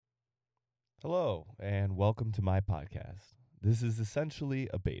Hello, and welcome to my podcast. This is essentially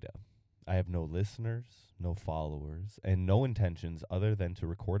a beta. I have no listeners, no followers, and no intentions other than to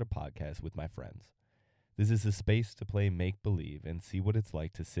record a podcast with my friends. This is a space to play make believe and see what it's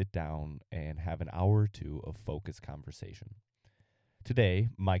like to sit down and have an hour or two of focused conversation. Today,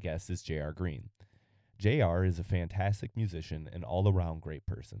 my guest is J.R. Green. J.R. is a fantastic musician and all around great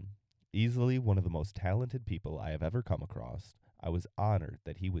person. Easily one of the most talented people I have ever come across. I was honored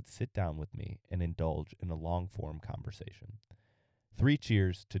that he would sit down with me and indulge in a long form conversation. 3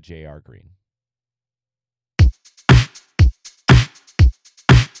 cheers to J.R. Green.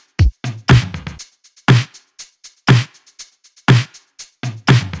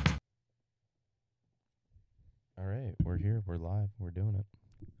 All right, we're here. We're live. We're doing it.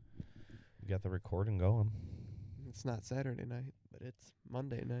 We got the recording going. It's not Saturday night, but it's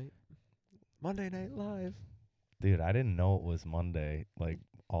Monday night. Monday Night Live. Dude, I didn't know it was Monday, like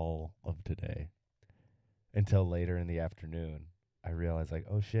all of today, until later in the afternoon. I realized, like,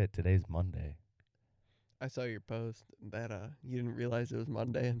 oh shit, today's Monday. I saw your post that you didn't realize it was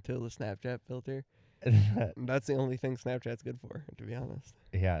Monday until the Snapchat filter. And that's the only thing Snapchat's good for, to be honest.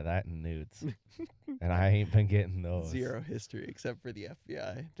 Yeah, that and nudes. And I ain't been getting those. Zero history except for the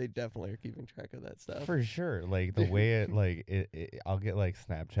FBI. They definitely are keeping track of that stuff. For sure. Like the way it like it I'll get like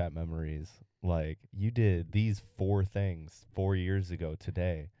Snapchat memories. Like you did these 4 things 4 years ago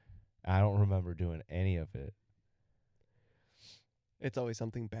today. I don't remember doing any of it. It's always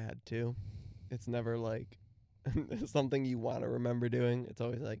something bad too. It's never like something you want to remember doing. It's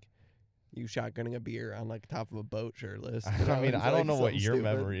always like you shotgunning a beer on like top of a boat shirtless. You know? I mean, It's I don't like know what something your stupid.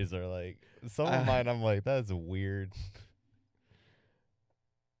 memories are like. Some of mine I'm like, that's weird.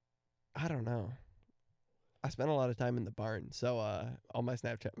 I don't know. I spent a lot of time in the barn, so all my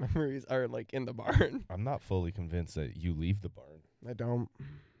Snapchat memories are like in the barn. I'm not fully convinced that you leave the barn. I don't.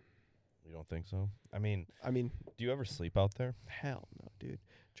 You don't think so? I mean, I mean, do you ever sleep out there? hell no, dude.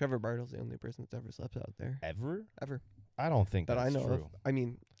 Trevor Bartle's the only person that's ever slept out there. Ever? Ever. I don't think That that's I know true. of. I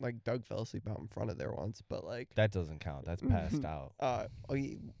mean, like Doug fell asleep out in front of there once, but like That doesn't count. That's passed out.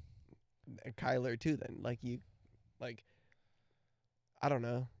 Kyler too then. Like you like I don't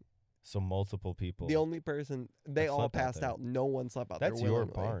know. So multiple people. The only person they that all slept out passed there. out. No one slept out That's there your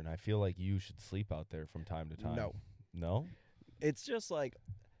willingly. barn. I feel like you should sleep out there from time to time. No. No? It's just like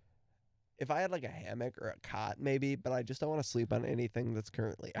if I had like a hammock or a cot maybe, but I just don't want to sleep on anything that's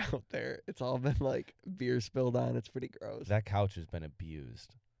currently out there. It's all been like beer spilled on. It's pretty gross. That couch has been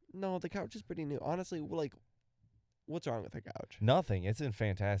abused. No, the couch is pretty new. Honestly, like what's wrong with the couch? Nothing. It's in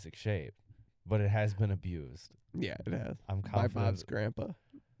fantastic shape, but it has been abused. Yeah, it has. I'm By confident. Bob's grandpa.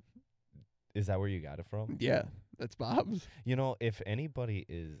 Is that where you got it from? Yeah, that's Bob's. You know, if anybody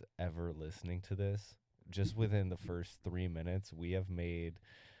is ever listening to this, just within the first 3 minutes, we have made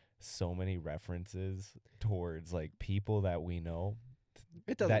so many references towards like people that we know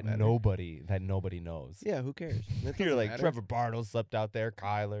It doesn't that matter. nobody knows. Yeah, who cares? It You're doesn't like matter. Trevor Bartle slept out there,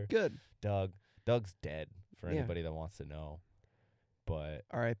 Kyler, Good. Doug. Doug's dead for Yeah. anybody that wants to know. But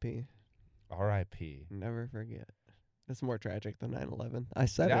R.I.P. R.I.P. Never forget. That's more tragic than 9/11. I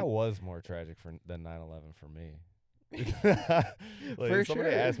said That it. was more tragic than 9/11 for me. Like For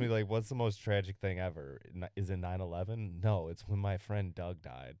somebody sure. asked me like, "What's the most tragic thing ever? Is it 9/11?" No, it's when my friend Doug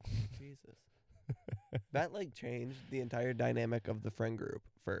died. Jesus. That like changed the entire dynamic of the friend group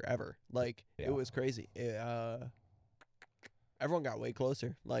forever. Like Yeah. it was crazy. Everyone got way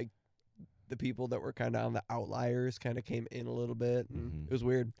closer. Like the people that were kind of on the outliers kind of came in a little bit. And Mhm. It was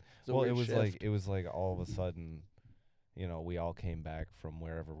weird. Well, it was it was like all of a sudden, you know, we all came back from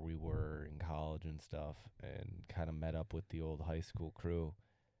wherever we were in college and stuff, and kind of met up with the old high school crew,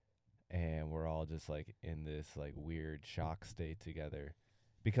 and we're all just like in this like weird shock state together,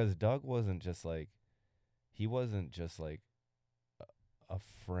 because Doug wasn't just like, he wasn't just like a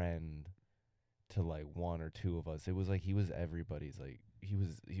friend to like 1 or 2 of us. It was like he was everybody's like he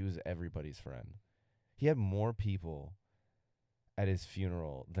was everybody's friend. He had more people at his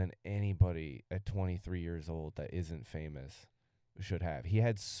funeral than anybody at 23 years old that isn't famous should have. He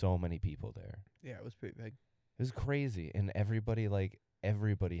had so many people there. Yeah, it was pretty big. It was crazy, and everybody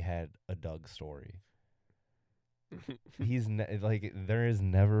had a Doug story. He's like there has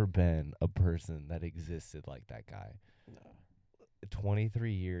never been a person that existed like that guy. No.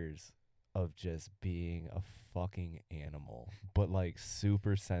 23 years of just being a fucking animal, but like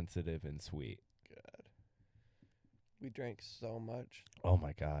super sensitive and sweet. God. We drank so much Oh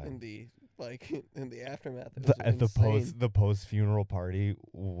my god. in the in the aftermath. It The, was at insane. the post funeral party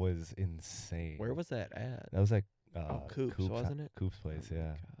was insane. Where was that at? That was at Coops, wasn't it? Coops place, Oh my yeah.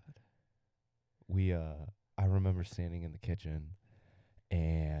 God. We I remember standing in the kitchen,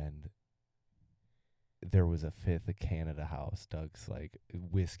 and there was a fifth of Canada House, Doug's like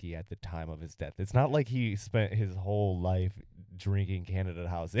whiskey at the time of his death. It's not like he spent his whole life drinking Canada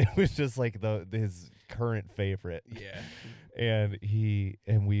House. It was just like his current favorite. Yeah. And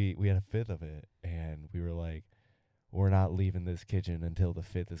we had a fifth of it, and we were like, we're not leaving this kitchen until the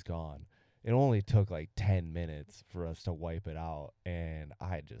fifth is gone. It only took like 10 minutes for us to wipe it out, and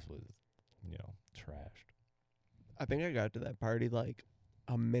I just was, trashed. I think I got to that party like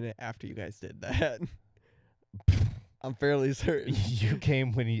a minute after you guys did that. I'm fairly certain. You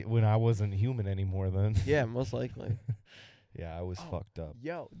came when I wasn't human anymore then. Yeah, most likely. Yeah, I was fucked up.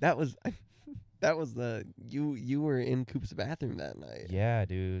 Yo, that was you were in Coop's bathroom that night. Yeah,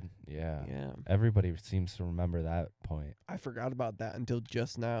 dude. Yeah. Yeah. Everybody seems to remember that point. I forgot about that until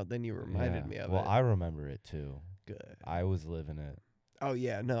just now. Then you reminded me of it. Well, I remember it too. Good. I was living it. Oh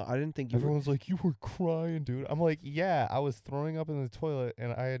yeah, no, I didn't think you Everyone's like, you were crying, dude. I'm like, yeah, I was throwing up in the toilet,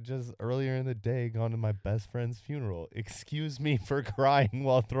 and I had just earlier in the day gone to my best friend's funeral. Excuse me for crying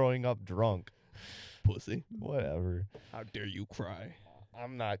while throwing up drunk. pussy. Whatever. How dare you cry?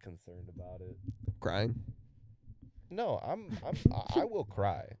 I'm not concerned about it. Crying? No, I will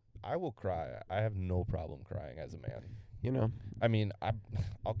cry. I will cry. I have no problem crying as a man. You know. I mean,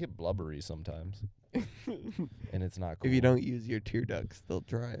 I'll get blubbery sometimes, and it's not cool. If you don't use your tear ducts, they'll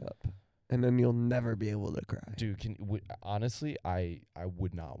dry up, and then you'll never be able to cry. Dude, honestly, I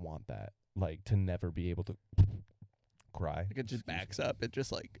would not want that. Like, to never be able to cry. Like it just backs up. It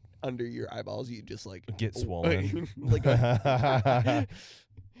just like under your eyeballs. You just like Get swollen. like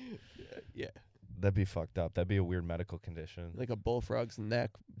yeah, That'd be fucked up. That'd be a weird medical condition. like a bullfrog's neck.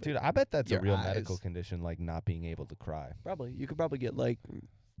 Dude, I bet that's a your real eyes. medical condition, like not being able to cry. Probably you could probably get like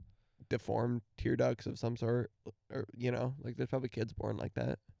deformed tear ducts of some sort, or like there's probably kids born like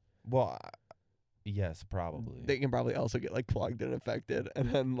that. Well, yes, probably. They can probably also get like plugged and infected, and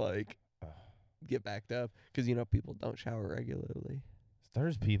then like get backed up because people don't shower regularly.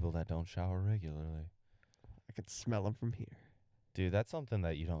 There's people that don't shower regularly. I can smell them from here. Dude, that's something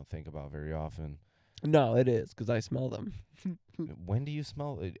that you don't think about very often. No, it is because I smell them. When do you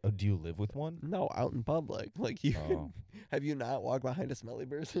smell it? Do you live with one? No, out in public. Like you, Oh. have you not walked behind a smelly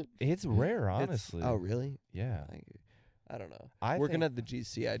person? It's rare, It's- honestly. oh, really? Yeah. I don't know. I Working think at the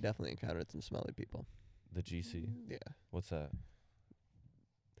GC, I definitely encountered some smelly people. the GC. Yeah. What's that?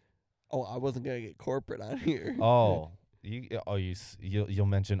 Oh, I wasn't gonna get corporate on here. Oh, you'll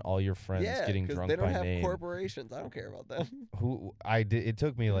mention all your friends yeah, getting 'cause drunk they don't by have name. corporations. I don't care about them. Who I did? It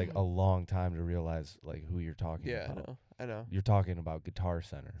took me like a long time to realize like who you're talking Yeah, about. I know. You're talking about Guitar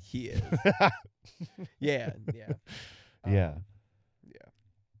Center. He is. Yeah. Yeah. Yeah.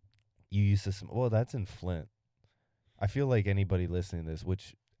 You used to well, that's in Flint. I feel like anybody listening to this,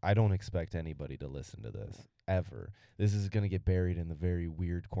 which I don't expect anybody to listen to this ever. This is going to get buried in the very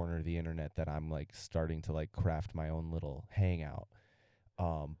weird corner of the internet that I'm like starting to like craft my own little hangout.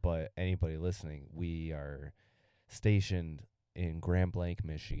 But anybody listening, we are stationed in Grand Blanc,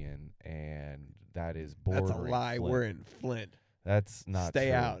 Michigan, and that is bordering That's a lie. Flint. We're in Flint. That's not Stay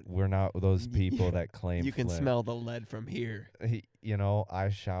true. out. We're not those people Yeah. that claim You can Flint. smell the lead from here. I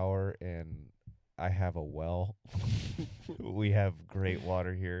shower and I have a well. We have great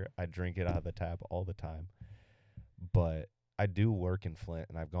water here. I drink it out of the tap all the time. But I do work in Flint,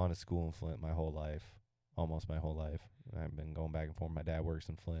 and I've gone to school in Flint my whole life, almost my whole life. I've been going back and forth. My dad works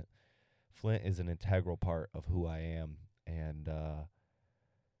in Flint. Flint is an integral part of who I am, and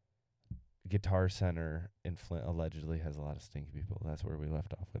Guitar Center in Flint allegedly has a lot of stinky people. That's where we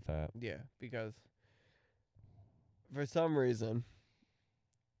left off with that. Yeah, because for some reason,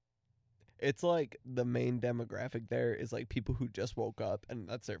 it's like the main demographic there is like people who just woke up and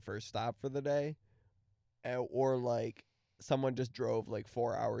that's their first stop for the day, or like someone just drove like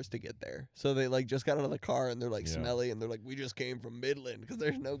 4 hours to get there. So they like just got out of the car and they're like Yeah. smelly and they're like, we just came from Midland because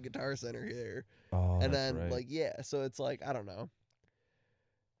there's no Guitar Center here. Oh, And that's then right. like, yeah, so it's like, I don't know,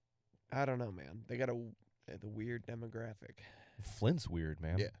 man. They got the weird demographic. Flint's weird,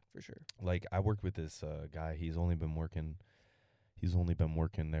 man. Yeah, for sure. Like I work with this guy. He's only been working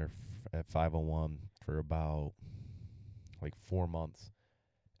there at 501 for about like 4 months,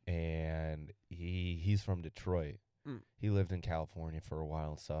 and he's from Detroit. Mm. He lived in California for a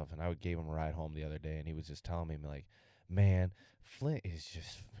while and stuff. And I gave him a ride home the other day, and he was just telling me like, man,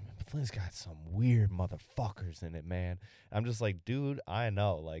 Flint's got some weird motherfuckers in it, man. I'm just like, dude, I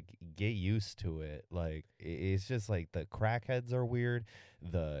know. Like, get used to it. Like, it's just like the crackheads are weird.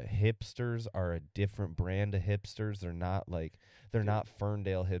 The hipsters are a different brand of hipsters. They're not like, they're not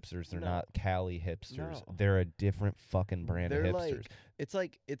Ferndale hipsters. They're No. not Cali hipsters. No. They're a different fucking brand They're of hipsters.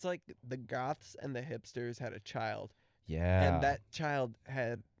 like it's like the goths and the hipsters had a child, Yeah. and that child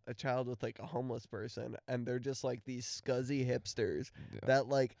had a child with like a homeless person, and they're just like these scuzzy hipsters Yeah. that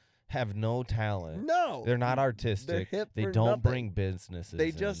like Have no talent. no, They're not they're artistic. hip They for don't nothing. bring businesses. They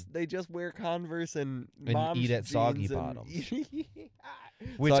in. just wear Converse and And mom's eat at Soggy jeans and Bottoms.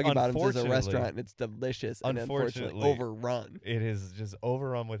 Which Soggy Bottoms is a unfortunately- restaurant and it's delicious and unfortunately unfortunately, overrun. It is just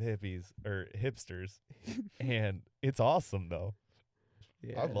overrun with hippies or hipsters, and it's awesome though.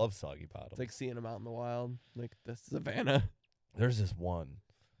 Yeah. I love Soggy Bottoms. It's like seeing them out in the wild, like the savannah. There's this one.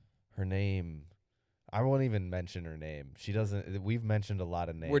 Her name, I won't even mention her name. She doesn't. We've mentioned a lot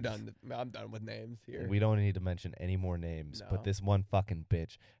of names. We're done. I'm done with names here. We don't need to mention any more names. No. But this one fucking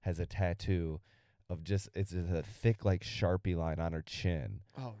bitch has a tattoo of just it's a thick like Sharpie line on her chin,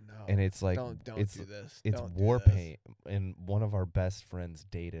 Oh no! and it's like don't it's do this. it's Don't do war this. paint. And one of our best friends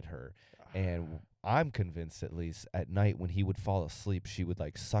dated her, and I'm convinced at least at night when he would fall asleep, she would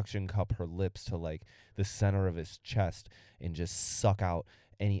like suction cup her lips to like the center of his chest and just suck out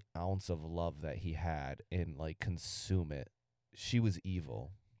any ounce of love that he had and like consume it. She was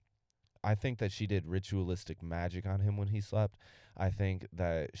evil. I think that she did ritualistic magic on him when he slept. I think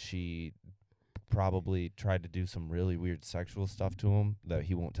that she probably tried to do some really weird sexual stuff to him that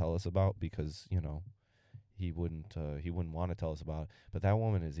he won't tell us about because, you know, he wouldn't want to tell us about it. But that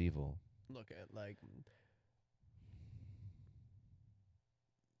woman is evil. Look at like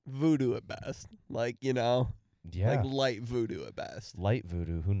voodoo at best, like Yeah. like light voodoo at best. Light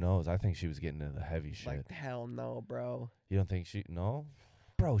voodoo, who knows? I think she was getting into the heavy shit. Like hell no, bro. You don't think no?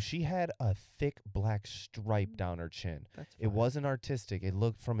 Bro, she had a thick black stripe down her chin. That's It wasn't artistic. It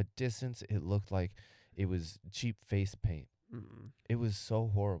looked from a distance, it looked like it was cheap face paint. It was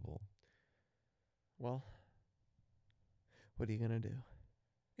so horrible. Well, what are you gonna do?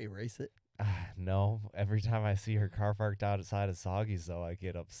 Erase it? No. Every time I see her car parked outside of Soggy's, though, I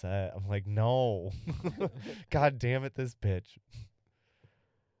get upset. I'm like, no. God damn it, this bitch.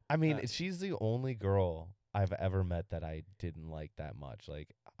 I mean, she's the only girl I've ever met that I didn't like that much. Like,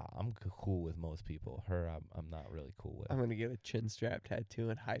 I'm cool with most people. Her, I'm not really cool with. I'm gonna get a chin strap tattoo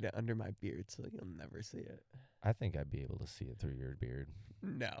and hide it under my beard so you'll never see it. I think I'd be able to see it through your beard.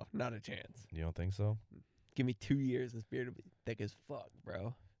 No, not a chance. You don't think so? Give me 2 years, this beard will be thick as fuck,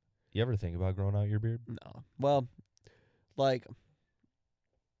 bro. You ever think about growing out your beard? No. Well, like,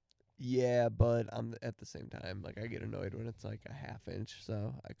 yeah, but I'm at the same time, like, I get annoyed when it's like a half inch,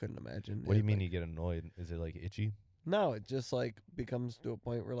 so I couldn't imagine. What do you it, mean like- you get annoyed? Is it like itchy? No, it just like becomes to a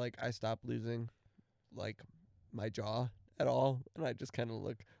point where like I stop losing like my jaw at all, and I just kind of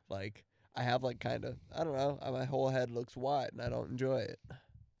look like I have like kind of I don't know, my whole head looks wide, and I don't enjoy it.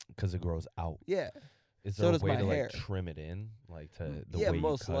 Because it grows out. Yeah, Is So there a does way my to hair. like trim it in, like to the yeah, way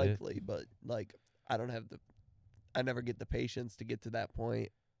most you cut likely, but like I don't have I never get the patience to get to that point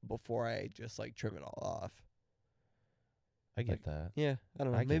before I just like trim it all off. I get like, that. Yeah, I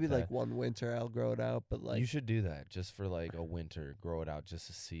don't know. I get Maybe like that. one winter I'll grow it out, but like You should do that just for like a winter. Grow it out just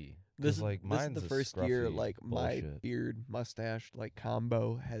to see. 'Cause, this is like this mine's is the a first year scruffy like my bullshit. beard mustache like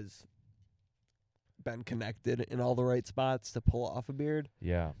combo has been connected in all the right spots to pull off a beard.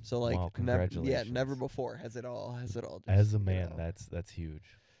 Yeah. So like Wow, never congratulations. never before has it all just, As a you man, know. that's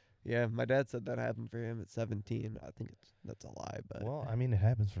huge. Yeah, my dad said that happened for him at 17. I think that's a lie, but Well, I mean, it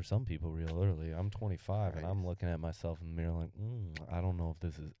happens for some people real early. I'm 25 and I'm Right. looking at myself in the mirror like, I don't know if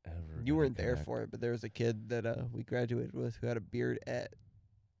this is ever. you gonna weren't there connect." for it. But there was a kid that we graduated with who had a beard at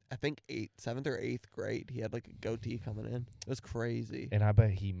I think 7th or 8th grade. He had like a goatee coming in. It was crazy. And I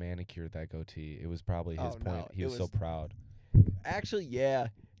bet he manicured that goatee. It was probably his Oh, point. no, He it was so was- proud. Actually, yeah,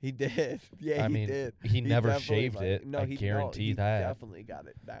 he did. Yeah, I he mean, did. he never definitely, shaved like- it. No, I he guarantee he that. definitely got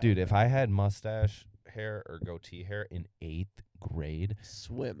it down. Dude, if I had mustache hair or goatee hair in 8th grade,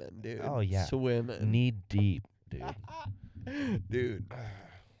 swimming, dude. Oh, yeah. Swimming. knee deep, dude. Dude.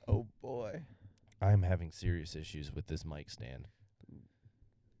 Oh boy. I'm having serious issues with this mic stand.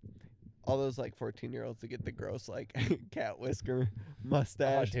 All those like 14-year-olds that get the gross like cat whisker Oh,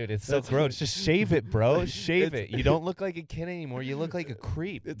 mustache. dude, it's so That's- gross. Just shave it, bro. Shave It's- it. You don't look like a kid anymore. You look like a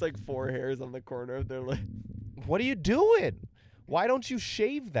creep. It's like 4 hairs on the corner of their lip. What are you doing? Why don't you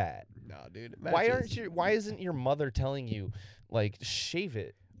shave that? No, dude. it Why aren't matches. you? Why isn't your mother telling you, like, shave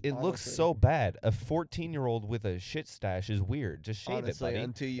it? It looks Honestly. so bad. A 14-year-old with a shit stash is weird. Just shave Honestly, it, buddy.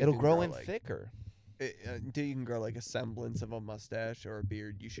 until you It'll can grow in like, thicker. Until you can grow like a semblance of a mustache or a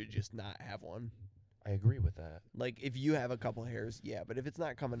beard, you should just not have one. I agree with that. Like if you have a couple hairs, yeah, but if it's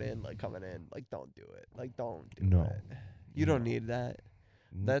not coming in, like don't do it. Like don't do No. it. You don't No. need that.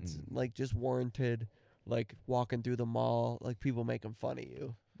 That's Mm-mm. like just warranted. Like walking through the mall, like people making fun of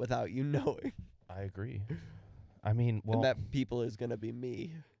you without you knowing, I agree. I mean, well, and that people is gonna be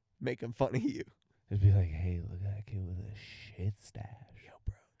me making fun of you. it'd be like, hey, look at that kid with a shit stash. Yo,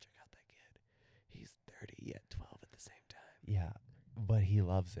 bro, Yeah, but he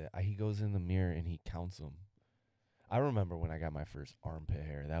loves it. He goes in the mirror and he counts them. I remember when I got my first armpit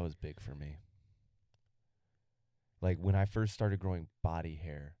hair. That was big for me. Like when I first started growing body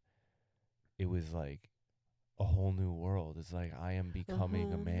hair, it was like a whole new world. It's like I am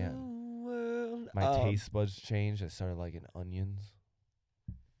becoming a man. World. My taste buds changed. I started liking onions.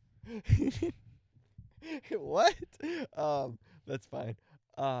 What? That's fine.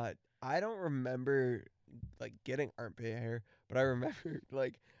 I don't remember like getting armpit hair, but I remember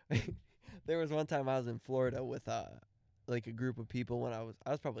like there was one time I was in Florida with like a group of people when I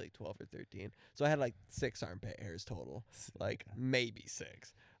was probably like 12 or 13. So I had like 6 armpit hairs total, like maybe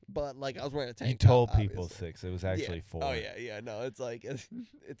 6. But like I was wearing a tank. You told top, people obviously. 6. It was actually 4. Oh yeah. No, it's like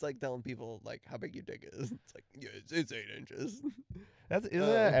it's like telling people like how big your dick is. It's like yeah, it's 8 inches. Isn't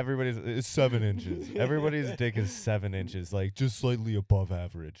that everybody's? It's 7 inches. Everybody's dick is 7 inches, like just slightly above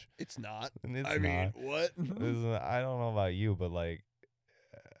average. It's not. And it's I not. mean, what? I don't know about you, but like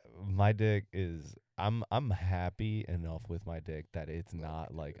my dick is. I'm happy enough with my dick that it's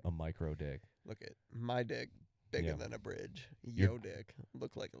not like a micro dick. Look at my dick, bigger Yeah. than a bridge. Yo dick,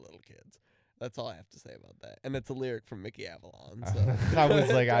 look like a little kid's. That's all I have to say about that. And it's a lyric from Mickey Avalon. So. I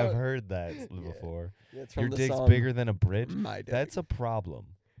was like, I've heard that before. Yeah, it's from Your the dick's song bigger than a bridge. My Dick. That's a problem.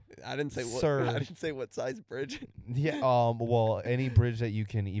 I didn't say what. Sir. I didn't say what size bridge. Yeah. Well, any bridge that you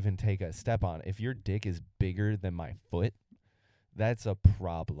can even take a step on. If your dick is bigger than my foot, that's a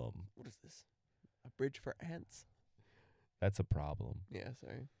problem. What is this? A bridge for ants? That's a problem. Yeah,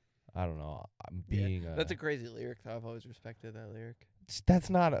 sorry. I don't know. I'm being. That's a crazy lyric, though. I've always respected that lyric. That's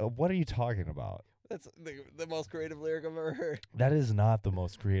not. What are you talking about? That's the most creative lyric I've ever heard. That is not the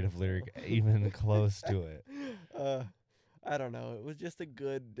most creative lyric, even close to it. I don't know. It was just a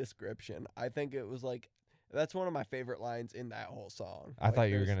good description. I think it was like that's one of my favorite lines in that whole song. I Like, thought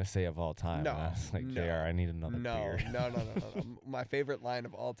you were there's- gonna say of all time. No, and I was like, no, JR, I need another beer. No. My favorite line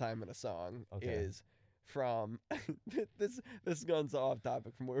of all time in a song Okay. is from this goes off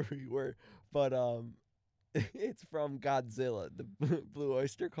topic from where we were, but it's from Godzilla, the Blue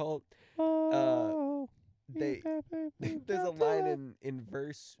Oyster Cult. They there's a line in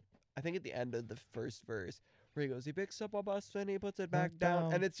verse, I think at the end of the first verse, where he goes, he picks up a bus and he puts it back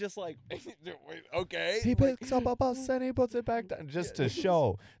down, and it's just like, okay. He like- picks up a bus and he puts it back down, just to Yeah.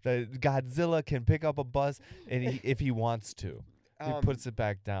 show that Godzilla can pick up a bus and if he wants to, he puts it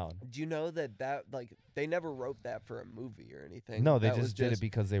back down. Do you know that like they never wrote that for a movie or anything? No, they That was just did it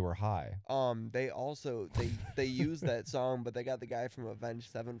because they were high. They also they used that song, but they got the guy from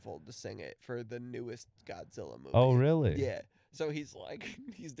Avenged Sevenfold to sing it for the newest Godzilla movie. Oh, really? Yeah. So he's like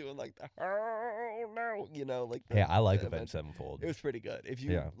he's doing like the oh no, you know, like the, Yeah, I like the Avenged Sevenfold. It was pretty good. If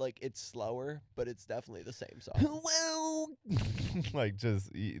you Yeah. like, it's slower, but it's definitely the same song. Well, like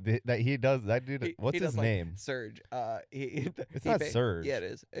just that he does that dude. What's he his does, like, name? Surge. It's not Surge. Yeah, it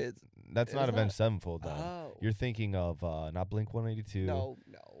is. It's That's it's not not. Avenged Sevenfold. Then oh you're thinking of not Blink 182. no.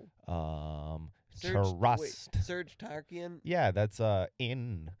 Surge, Trust. Wait, Surge Tarkian. Yeah, that's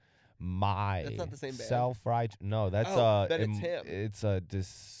in my That's not the same band. self-right. No, that's Oh, then it's him. It's a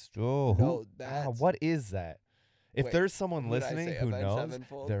oh, No, who, that's- what is that? If Wait, there's someone Who did I listening say? who Avenged knows,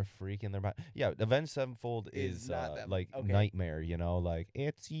 Sevenfold? they're freaking their mind. Yeah, Avenged Sevenfold Is is not them. like Okay. nightmare, you know, like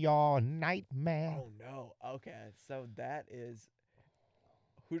it's your nightmare. Oh no. Okay, so that is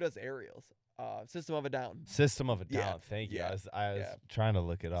who does aerials? System of a Down. System of a Down. Yeah, Thank you. yeah, I was yeah. trying to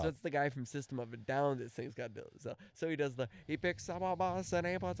look it So up. it's the guy from System of a Down that sings Godzilla. So he does he picks up a bus and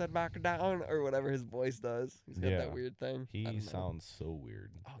he puts it back down or whatever his voice does. He's got Yeah. that weird thing. I He don't know. sounds so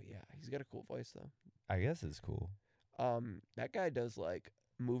weird. Oh yeah, he's got a cool voice though. I guess it's cool. That guy does like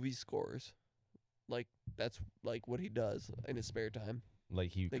movie scores. Like that's like what he does in his spare time. Like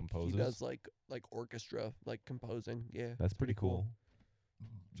he Like composes. he does like orchestra, like composing. Yeah. That's pretty cool.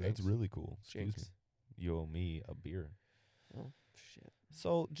 That's Jinx. really cool. Excuse me. Jinx. You owe me a beer. Oh shit.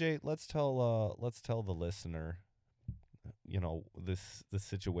 So Jay, let's tell the listener, you know, the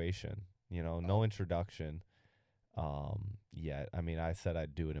situation. You know, no introduction. Yet. I mean, I said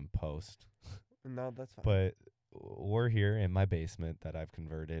I'd do it in post, No, that's fine. but we're here in my basement that I've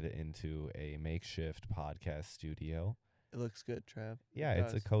converted into a makeshift podcast studio. It looks good, Trav. Yeah, It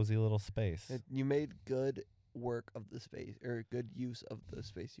it's a does. cozy little space. You made good work of the space, or good use of the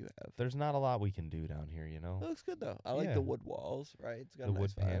space you have. There's not a lot we can do down here, you know. It looks good though. I like Yeah. the wood walls, right? It's got The a nice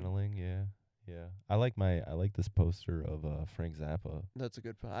wood vibe. paneling, yeah. I like this poster of Frank Zappa. That's a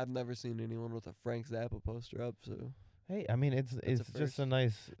good point. I've never seen anyone with a Frank Zappa poster up, so Hey, I mean it's a just first. a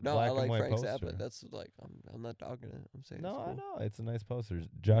nice no, black I like and white Frank poster. Zappa. That's like I'm not dogging it. I'm saying No, it's I cool. know it's a nice poster.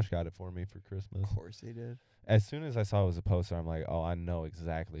 Josh got it for me for Christmas. Of course he did. As soon as I saw it was a poster, I'm like, oh, I know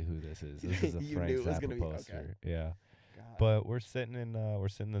exactly who this is. This is a You Frank knew it was Zappa gonna be- okay. poster. Yeah. God. But we're sitting in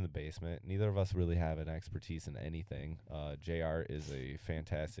the basement. Neither of us really have an expertise in anything. JR is a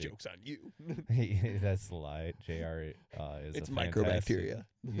fantastic. Joke's on you. That's the lie. JR is It's a fantastic microbacteria.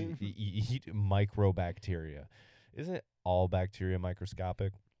 microbacteria. Isn't all bacteria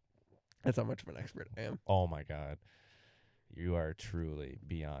microscopic? That's how much of an expert I am. Oh my God. You are truly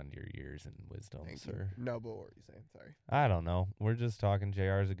beyond your years in wisdom, Thank sir. you. No, but what were you saying? Sorry. I don't know. We're just talking.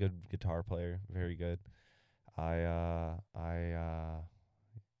 JR is a good guitar player. Very good.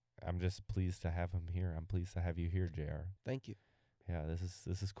 I'm just pleased to have him here. I'm pleased to have you here, JR. Thank you. Yeah, this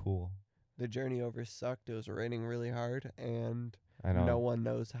is cool. The journey over sucked. It was raining really hard, and I know. no one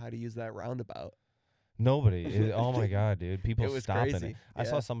knows how to use that roundabout. Nobody. Oh my God, dude. People It was stopping crazy. it. I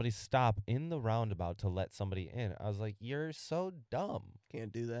saw somebody stop in the roundabout to let somebody in. I was like, "You're so dumb.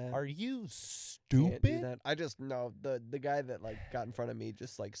 Can't do that. Are you Can't do stupid?" that. I just know the guy that like got in front of me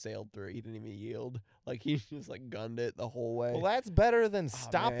just like sailed through. He didn't even yield. Like he just like gunned it the whole way. Well, that's better than Oh,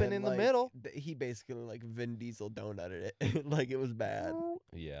 stopping man, in the like, middle. He basically like Vin Diesel donutted it. Like it was bad.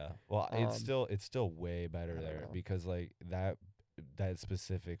 Yeah. Well, Um, it's still way better I don't there know. because like that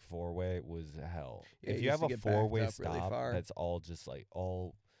specific four-way was hell. Yeah, If it you used have to a get backed four-way up really stop far. that's all just like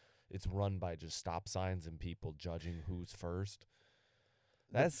it's run by just stop signs and people judging who's first.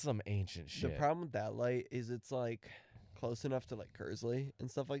 That's some ancient The shit. problem with that light is it's like close enough to like Kersley and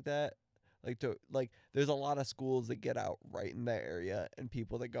stuff like that. There's a lot of schools that get out right in that area and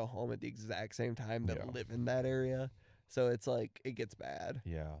people that go home at the exact same time that Yeah. live in that area. So it's like it gets bad.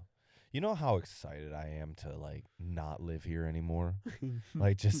 Yeah. You know how excited I am to like not live here anymore?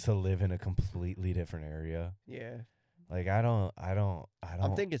 Like just to live in a completely different area. Yeah. Like I don't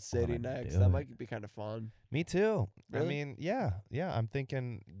I'm thinking city wanna next. do That it. might be kind of fun. Me too. Really? I mean, yeah. I'm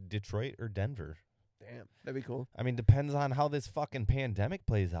thinking Detroit or Denver. Damn. That'd be cool. I mean, depends on how this fucking pandemic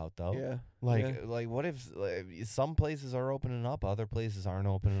plays out though. Yeah. Like what if some places are opening up, other places aren't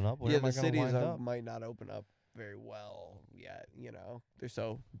opening up? Where Yeah, am I the gonna cities wind up? might not open up very well yet, you know. They're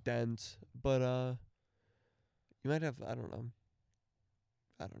so dense. But you might have I don't know.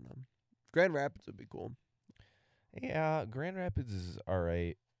 Grand Rapids would be cool. Yeah, Grand Rapids is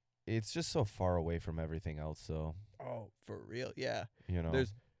alright. It's just so far away from everything else though. Oh, for real. Yeah. You know.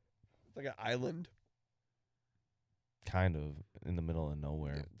 It's like an island. Kind of in the middle of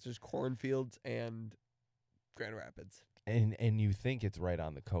nowhere. Yeah, it's just cornfields and Grand Rapids. And you think it's right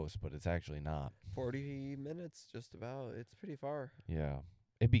on the coast, but it's actually not. 40 minutes, just about. It's pretty far. Yeah.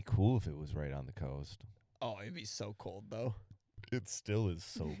 It'd be cool if it was right on the coast. Oh, it'd be so cold, though. It still is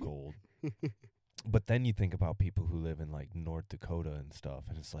so cold. But then you think about people who live in like North Dakota and stuff,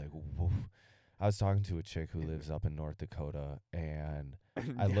 and it's like, woof. I was talking to a chick who lives up in North Dakota, and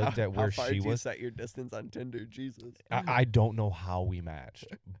I looked at where how far she did you was. set your distance on Tinder? Jesus. I don't know how we matched,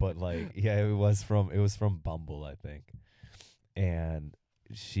 but like, yeah, it was from Bumble, I think. And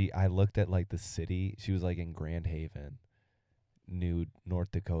I looked at like the city. She was like in Grand Haven,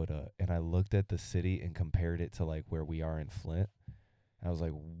 North Dakota, and I looked at the city and compared it to like where we are in Flint. And I was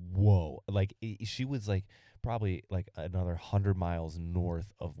like, whoa! Like she was like probably like another 100 miles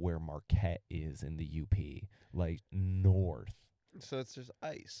north of where Marquette is in the UP, like north. So it's just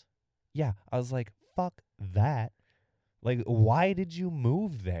ice. Yeah, I was like, fuck that. Like, why did you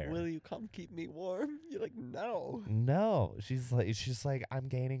move there? Will you come keep me warm? You're like, no. No, she's like, I'm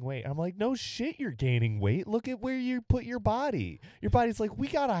gaining weight. I'm like, no shit, you're gaining weight. Look at where you put your body. Your body's like, we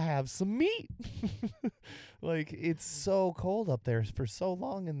gotta have some meat. Like, it's so cold up there for so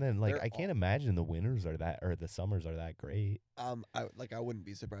long, and then like, They're I can't imagine the winters are that or the summers are that great. I wouldn't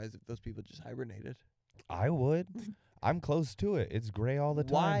be surprised if those people just hibernated. I would. I'm close to it. It's gray all the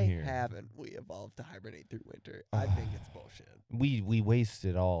time Why here. haven't we evolved to hibernate through winter? I think it's bullshit. We waste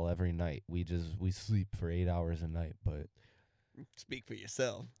it all every night. We sleep for 8 hours a night. But Speak for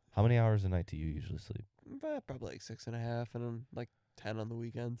yourself. how many hours a night do you usually sleep? Probably like 6.5, and then like 10 on the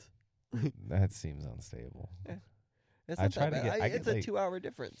weekends. That seems unstable. It's I not try that to bad. get- I It's get, a like- 2-hour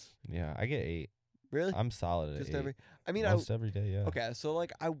difference. Yeah, I get 8. Really? I'm solid at Just 8. every. I mean, Most every day. Yeah. okay. So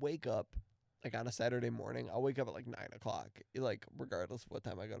like, I wake up like on a Saturday morning. I'll wake up at like 9 o'clock. Like regardless of what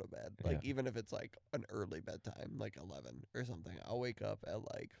time I go to bed. Like Yeah. even if it's like an early bedtime, like 11 or something, I'll wake up at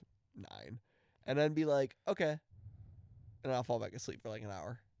like 9, and then be like, okay, and I'll fall back asleep for like an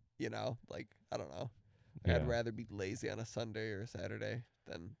hour. You know, like I don't know. Yeah. I'd rather be lazy on a Sunday or a Saturday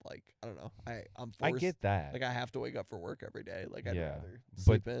than like I don't know. I'm forced. I get that. Like I have to wake up for work every day. Like I'd Yeah, rather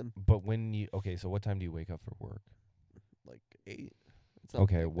sleep in But when you so what time do you wake up for work? like 8. It's not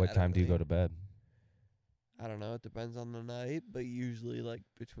Okay, like what that time do you early. go to bed? I don't know. It depends on the night, but usually like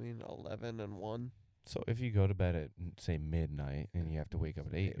between 11 and 1. So if you go to bed at say midnight and you have to wake up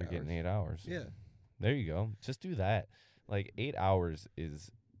at 8, 8 you're getting hours. 8 hours. Yeah. There you go. Just do that. Like 8 hours is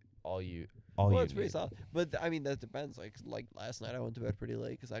all you Well, you it's pretty need. solid. But I mean, that depends. Like last night, I went to bed pretty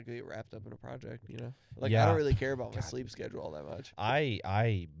late because I could get wrapped up in a project. Like I Yeah. don't really care about my God. sleep schedule all that much. I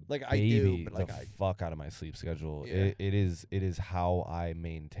Like I do, baby but the like I fuck out of my sleep schedule. Yeah. It is how I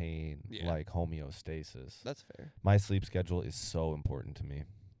maintain Yeah. like homeostasis. that's fair. My sleep schedule is so important to me.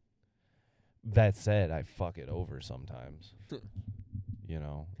 That said, I fuck it over sometimes.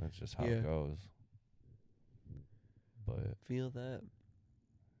 That's just how Yeah. it goes. But Feel that.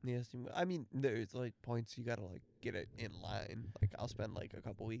 Yes, I mean, there's like points you gotta like get it in line. Like I'll spend like a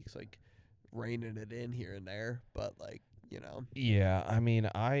couple weeks like reining it in here and there, but like yeah, I mean,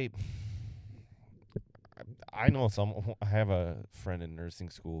 I know I have a friend in nursing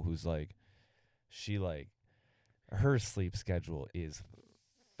school who's like, she like, her sleep schedule is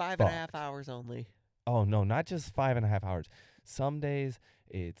 5.5 fucked. hours only. Oh no, not just 5.5 hours. Some days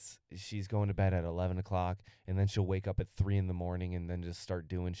she's going to bed at 11 o'clock, and then she'll wake up at 3 in the morning, and then just start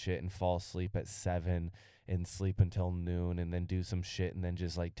doing shit and fall asleep at 7 and sleep until noon, and then do some shit, and then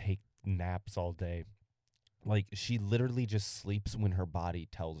just like take naps all day. Like she literally just sleeps when her body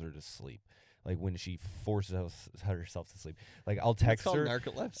tells her to sleep. Like when she forces herself to sleep. Like I'll It's text called her.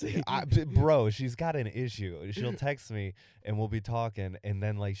 narcolepsy. Bro, she's got an issue. She'll text me and we'll be talking, and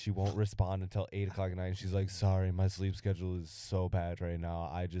then like she won't respond until 8 o'clock at night. And she's like, "Sorry, my sleep schedule is so bad right now.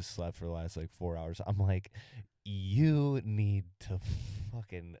 I just slept for the last like 4 hours." I'm like, "You need to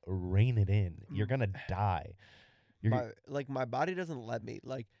fucking rein it in. You're gonna die." My body doesn't let me.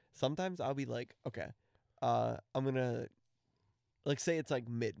 Like sometimes I'll be like, okay, I'm gonna like say it's like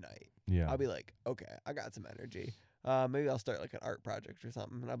midnight. Yeah. I'll be like, okay, I got some energy. Maybe I'll start like an art project or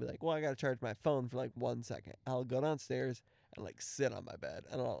something. And I'll be like, well, I gotta charge my phone for like 1 second. I'll go downstairs and like sit on my bed,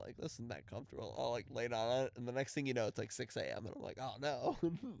 and I'll like, this isn't that comfortable. I'll like lay down on it, and the next thing you know, it's like 6 a.m. and I'm like, oh no,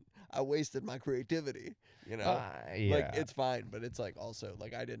 I wasted my creativity. Yeah. Like it's fine, but it's like also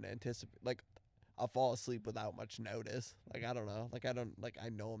like I didn't anticipate. Like I'll fall asleep without much notice. Like I don't know. Like I don't like I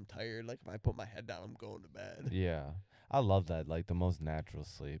know I'm tired. Like if I put my head down, I'm going to bed. Yeah. I love that. Like the most natural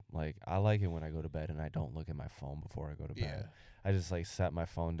sleep. Like I like it when I go to bed and I don't look at my phone before I go to bed. I just like set my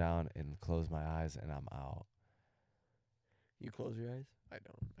phone down and close my eyes and I'm out. You close your eyes? I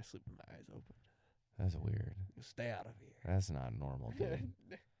don't. I sleep with my eyes open. That's weird. Stay out of here. That's not normal, dude.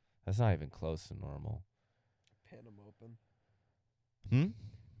 That's not even close to normal. Pin them open. Hmm?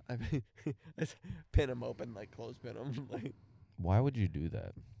 I mean, pin them open, like clothespin them. Like Why would you do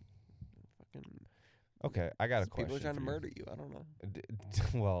that? fucking. Okay, I got a People question. are trying to for you. murder you. I don't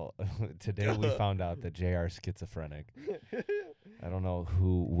know. Well, today we found out that JR is schizophrenic. I don't know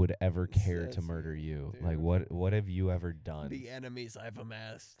who would ever care to Sassy, murder you. dude. Like, what have you ever done? The enemies I've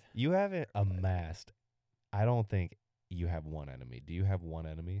amassed. You haven't amassed. I don't think you have one enemy. Do you have one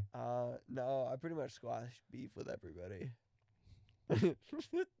enemy? No, I pretty much squash beef with everybody.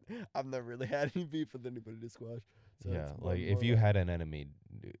 I've never really had any beef with anybody to squash. So yeah, it's like more if you had an enemy,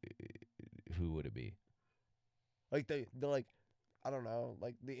 who would it be? like they're like, I don't know,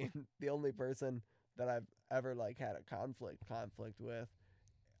 like the only person that I've ever like had a conflict with,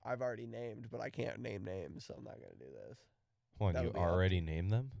 I've already named, but I can't name names, so I'm not gonna do this. One, That you would be up already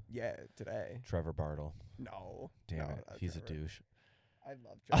named them? Yeah, today. Trevor Bartle. No, Damn no, it, not he's Trevor. a douche. I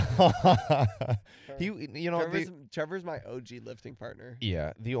love Trevor. Trevor's Trevor's my OG lifting partner.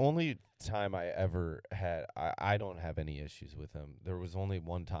 Yeah, the only time I ever had, I don't have any issues with him. There was only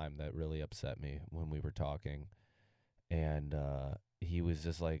one time that really upset me when we were talking, and he was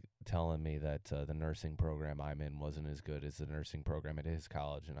just like telling me that the nursing program I'm in wasn't as good as the nursing program at his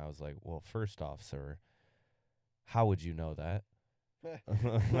college, and I was like, well, first off, sir, how would you know that?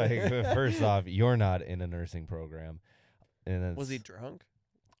 Like, first off, you're not in a nursing program, and Was he drunk?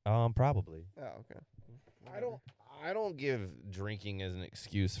 Probably. Oh, okay. I don't give drinking as an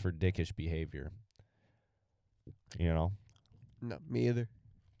excuse for dickish behavior. You know? No, me either.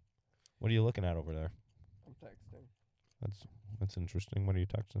 What are you looking at over there? I'm texting. That's interesting. What are you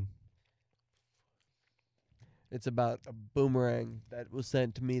texting? It's about a boomerang that was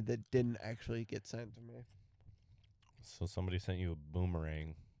sent to me that didn't actually get sent to me. So somebody sent you a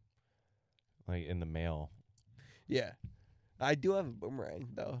boomerang, like in the mail. Yeah. I do have a boomerang,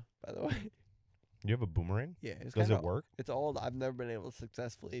 though, by the way. You have a boomerang? Yeah. It's Does kinda, it work? It's old. I've never been able to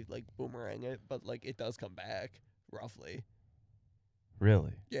successfully, like, boomerang it, but, like, it does come back, roughly.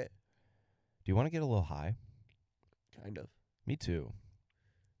 Really? Yeah. Do you want to get a little high? Kind of. Me too.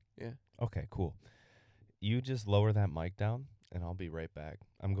 Yeah. Okay, cool. You just lower that mic down, and I'll be right back.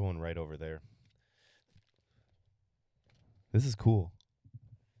 I'm going right over there. This is cool.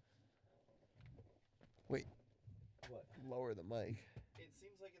 Wait. What? Lower the mic. It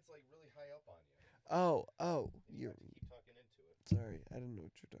seems like it's like really high up on you. Oh, you're keep talking into it. sorry. I didn't know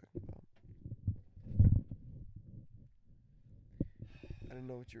what you're talking about. I didn't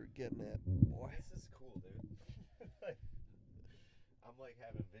know what you were getting at, boy. This is cool, dude. Like, I'm like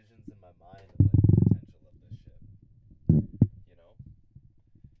having visions in my mind of like the potential of this shit. You know?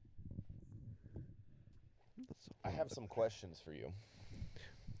 That's so I fun. have some questions for you.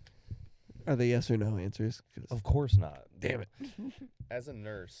 Are they yes or no answers? 'Cause Of course not. damn it. As a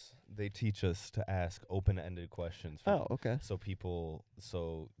nurse, they teach us to ask open-ended questions. Oh, okay. So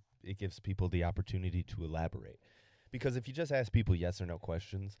it gives people the opportunity to elaborate. Because if you just ask people yes or no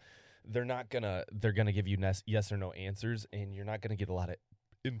questions, they're gonna give you yes or no answers, and you're not gonna get a lot of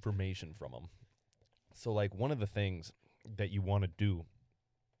information from them. So like one of the things that you want to do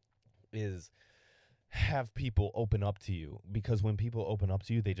is have people open up to you, because when people open up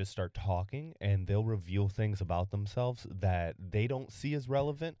to you, they just start talking and they'll reveal things about themselves that they don't see as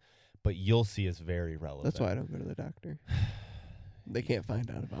relevant, but you'll see as very relevant. That's why I don't go to the doctor. They can't find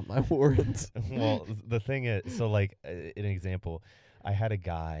out about my warrants. Well, the thing is, so like an example, I had a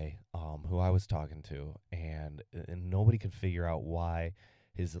guy who I was talking to, and nobody could figure out why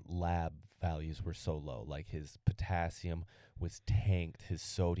his lab values were so low. Like his potassium was tanked, his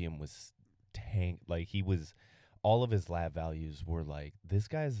sodium was tanked. Like all of his lab values were like, this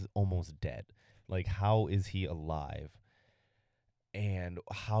guy's almost dead. Like, how is he alive? And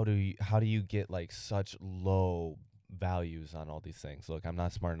how do you get like such low values on all these things? Look, I'm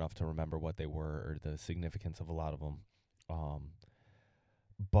not smart enough to remember what they were or the significance of a lot of them.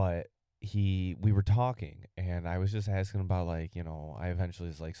 But we were talking, and I was just asking about, like, I eventually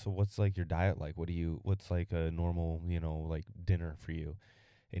was like, so what's like your diet like? What's like a normal, like dinner for you?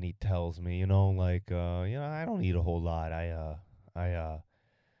 And he tells me, like, I don't eat a whole lot. I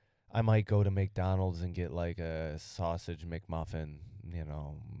might go to McDonald's and get like a sausage McMuffin,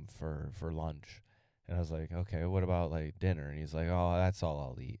 for lunch. And I was like, okay, what about like dinner? And he's like, oh, that's all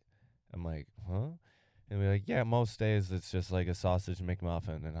I'll eat. I'm like, huh? And we're like, yeah, most days it's just like a sausage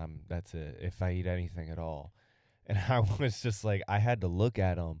McMuffin, and that's it, if I eat anything at all. And I was just like, I had to look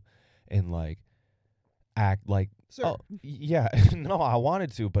at him and like act like, Sir. oh yeah, no, I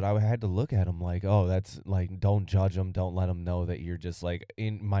wanted to, but I had to look at him like, oh, that's like, don't judge him, don't let him know that you're just like,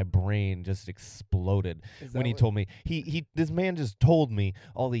 in my brain just exploded when he told me this man just told me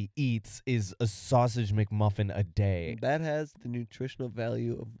all he eats is a sausage McMuffin a day. That has the nutritional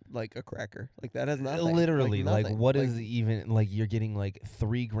value of like a cracker. Like that has nothing. Literally, like nothing. what is even, like, you're getting like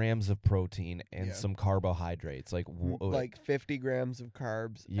 3 grams of protein and Yeah. some carbohydrates, like like 50 grams of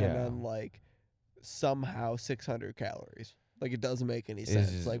carbs, Yeah. and then like somehow 600 calories. Like it doesn't make any It's sense.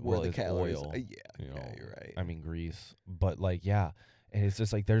 just- Like well, where the it's calories. oil, Yeah, you're right. I mean grease, but like, yeah. And it's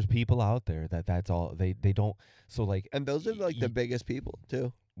just like, there's people out there that's all they don't. So like, And those are like the biggest people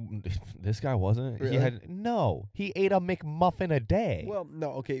too. this guy wasn't. Really? He ate a McMuffin a day. Well,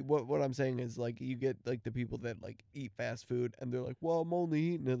 no, okay. What I'm saying is like you get like the people that like eat fast food and they're like, well, I'm only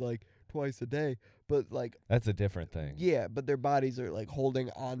eating it like twice a day, but like That's a different thing. yeah, but their bodies are like holding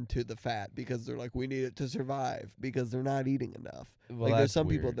on to the fat because they're like, we need it to survive because they're not eating enough. Well, Like there's that's some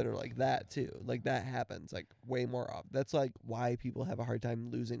people weird. that are like that too. Like that happens like way more often. That's like why people have a hard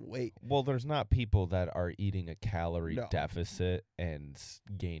time losing weight. Well, there's not people that are eating a calorie No. deficit and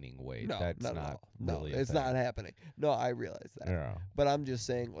gaining weight. No, That's not at not all. No, really a it's thing. not happening. No, I realize that. Yeah. But I'm just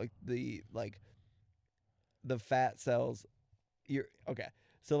saying like the fat cells you're okay.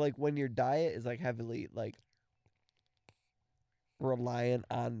 So like when your diet is like heavily like reliant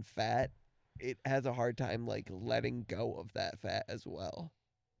on fat, it has a hard time like letting go of that fat as well.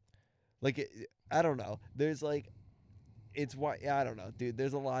 Like I don't know. There's like it's why I don't know, dude.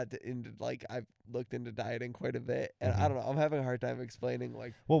 There's a lot into like I've looked into dieting quite a bit, and I Mhm. don't know. I'm having a hard time explaining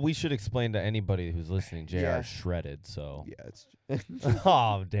like Well, we should explain to anybody who's listening. JR Yeah. shredded, so. yeah, it's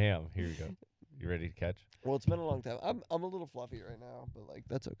Oh, damn. Here you go. You ready to catch? well, it's been a long time. I'm a little fluffy right now, but like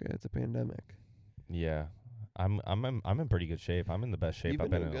that's okay. It's a pandemic. Yeah. I'm in pretty good shape. I'm in the best shape You've I've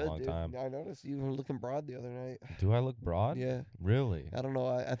been doing in a good, long dude. time. I noticed you were looking broad the other night. Do I look broad? Yeah, Really? I don't know.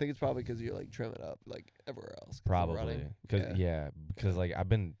 I think it's probably because you're like trimming up like everywhere else. 'cause of Probably. running. Because like I've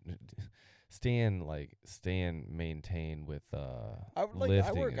been staying maintained with I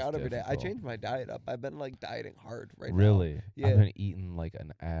lifting work is out every day. I difficult. changed my diet up. I've been like dieting hard right now. Really? Yeah. I've been eating like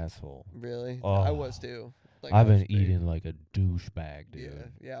an asshole. Really? Oh. I was too. Like, I've I was been big. eating like a douchebag,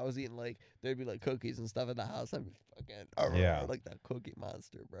 dude. Yeah, I was eating like there'd be like cookies and stuff in the house. I'm fucking Yeah. like that cookie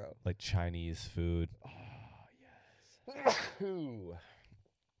monster, bro. Like Chinese food. Oh yes.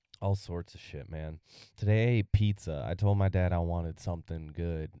 All sorts of shit, man. Today I ate pizza. I told my dad I wanted something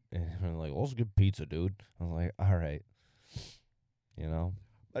good. And I'm like, let's get pizza, dude. I was like, all right. You know?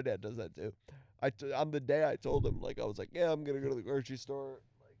 My dad does that too. On the day I told him, like, I was like, yeah, I'm gonna go to the grocery store,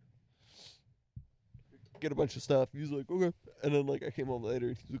 like, get a bunch of stuff. He was like, okay. And then like I came home later,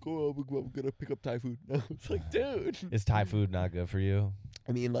 and he's like, oh, I'm gonna pick up Thai food. I was like, dude. Is Thai food not good for you?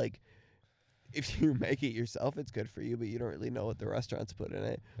 I mean, like, if you make it yourself, it's good for you, but you don't really know what the restaurants put in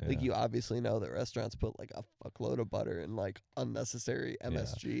it. Like, Yeah. you obviously know that restaurants put like a fuckload of butter and like unnecessary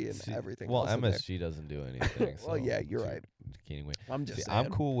MSG and See, everything. Well, else in there. MSG doesn't do anything. Well, so yeah, you're it's right. gaining weight. I'm just See, saying.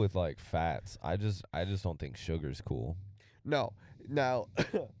 I'm cool with like fats. I just don't think sugar's cool. No. Now,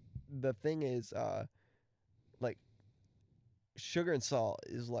 the thing is, like, sugar and salt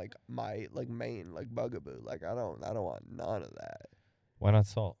is like my like main like bugaboo. Like, I don't want none of that. Why not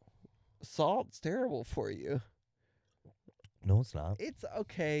salt? Salt's terrible for you. No, it's not. It's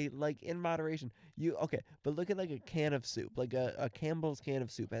okay, like in moderation. But look at like a can of soup. Like a Campbell's can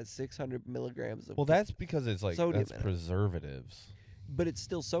of soup has 600 milligrams of. Well, that's because it's like Sodium that's in it. preservatives. But it's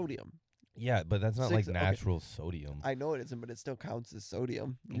still sodium. Yeah, but that's not Six- like okay. natural sodium. I know it isn't, but it still counts as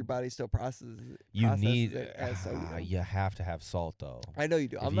sodium. Your body still processes it. You processes need it as sodium. you have to have salt though. I know you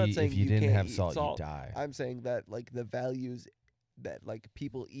do. If I'm not you- saying if you didn't can't have eat salt, salt. you'd die. I'm saying that like the values that like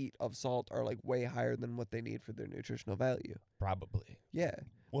people eat of salt are like way higher than what they need for their nutritional value. Probably. Yeah.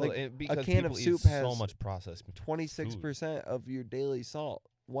 Well, Like, because can of people soup eat has so much processed. 26% of your daily salt.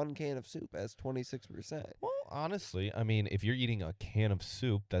 One can of soup has 26%. Well, honestly, I mean, if you're eating a can of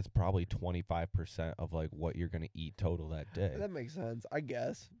soup, that's probably 25% of like what you're gonna eat total that day. That makes sense, I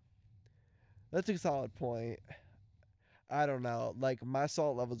guess. That's a solid point. I don't know. Like, my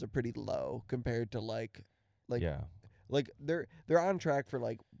salt levels are pretty low compared to like yeah. like they're on track for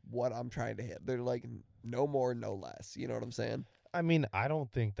like what I'm trying to hit. They're like no more, no less. You know what I'm saying? I mean, I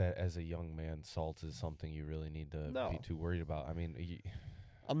don't think that as a young man, salt is something you really need to No. be too worried about. I mean,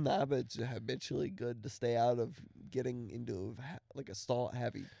 I'm not, but it's habitually good to stay out of getting into like a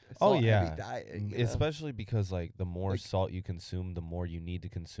salt-heavy yeah. diet. You know? especially because like the more Like- salt you consume, the more you need to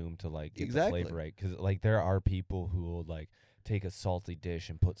consume to like get Exactly. the flavor right. Because like there are people who will like take a salty dish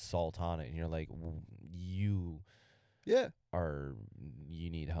and put salt on it, and you're like, you Yeah,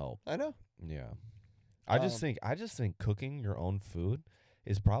 need help. I know. Yeah. I just think cooking your own food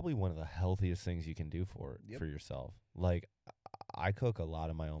is probably one of the healthiest things you can do for yourself. Like I cook a lot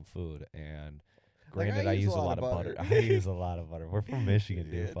of my own food, and Like, granted I use a lot of butter. I use a lot of butter. We're from Michigan,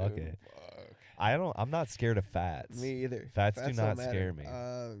 dude. Yeah, Fuck dude, it. fuck. I'm not scared of fats. Me either. Fats do don't not matter. scare me.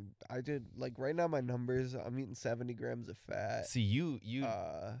 I did like right now. My numbers. I'm eating 70 grams of fat. See, you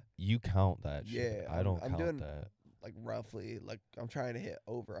Uh, count that shit. yeah, I don't I'm count doing- that. like roughly, like I'm trying to hit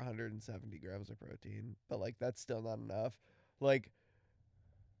over 170 grams of protein, but like that's still not enough. Like,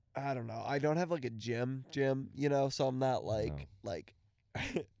 I don't know. I don't have like a gym, you know, so I'm not like like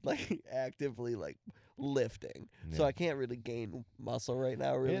actively like lifting. So Yeah. I can't really gain muscle right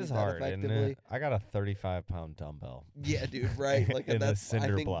now. Really, It is that hard, isn't effectively. it? I got a 35-pound dumbbell. Yeah, dude, right? Like In a that's I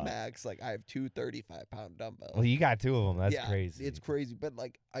cinder think block. max. Like I have two 35-pound dumbbells. Well, you got two of them. That's yeah, crazy. It's crazy, but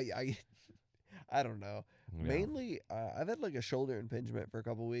like I don't know. Yeah. Mainly, I've had like a shoulder impingement for a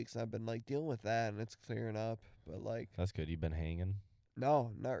couple weeks. And I've been like dealing with that, and it's clearing up. But like, That's good. You've been hanging.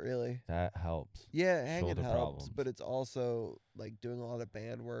 no, not really. That helps. Yeah, hanging Shoulder helps, problems. but it's also like doing a lot of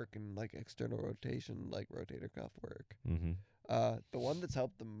band work and like external rotation, like rotator cuff work. Mm-hmm. The one that's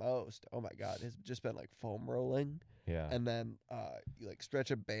helped the most, oh my god, has just been like foam rolling, Yeah. and then you like stretch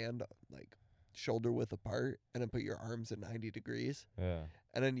a band like shoulder width apart, and then put your arms at 90 degrees. Yeah.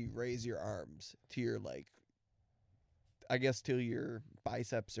 And then you raise your arms to your like I guess till your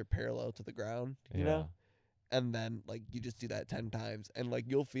biceps are parallel to the ground, you know? And then like you just do that 10 times and like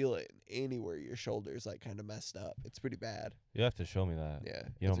you'll feel it anywhere your shoulders like kind of messed up. It's pretty bad. You have to show me that. Yeah.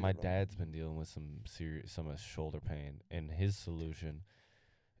 You know, it's a my good one. dad's been dealing with some shoulder pain, and his solution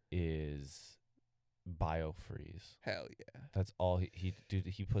is BioFreeze. Hell yeah. That's all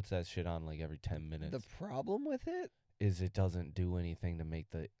he puts that shit on like every 10 minutes. The problem with it, is it doesn't do anything to make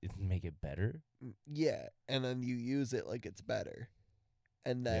it better. yeah, and then you use it like it's better.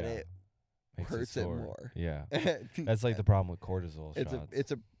 And then Yeah. it Makes hurts it sore. more. Yeah. That's like the problem with cortisol shots.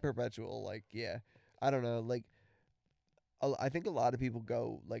 It's a perpetual like yeah. I don't know like I think a lot of people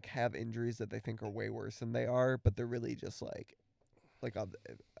go like have injuries that they think are way worse than they are, but they're really just like a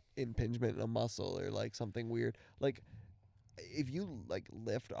impingement in a muscle or like something weird. Like if you like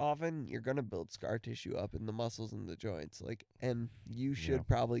lift often, you're gonna build scar tissue up in the muscles and the joints. Like, and you should Yeah.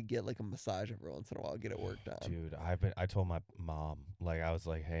 probably get like a massage every once in a while, get it worked on. Dude, I told my mom, like, I was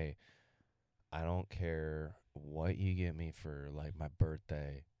like, hey, I don't care what you get me for like my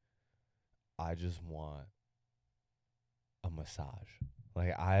birthday. I just want a massage.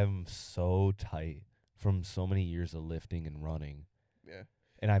 Like, I'm so tight from so many years of lifting and running. Yeah.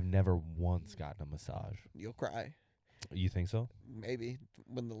 And I've never once gotten a massage. You'll cry. You think so? Maybe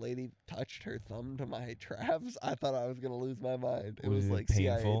when the lady touched her thumb to my traps, I thought I was gonna lose my mind. It Was was it like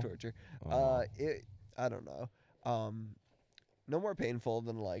painful? CIA torture. Oh. I don't know. No more painful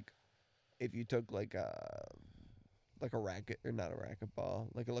than like if you took like a racket or not a racquetball,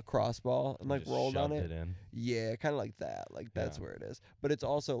 like a lacrosse ball and like Just rolled on shoved it. in. Yeah, kind of like that. Like that's Yeah. where it is. But it's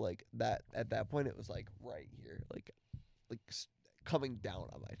also like that at that point it was like right here, like coming down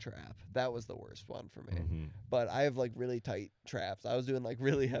on my trap. That was the worst one for me. Mm-hmm. But I have like really tight traps. I was doing like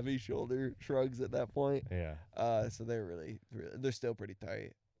really heavy shoulder shrugs at that point. Yeah. So they're really they're still pretty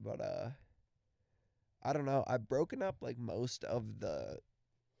tight. But I don't know. I've broken up like most of the.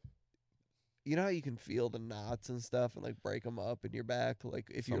 You know how you can feel the knots and stuff and like break them up in your back. Like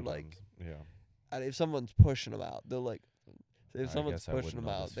if you're like, Sometimes, yeah. and if someone's pushing them out, they'll like. If I someone's guess I pushing wouldn't them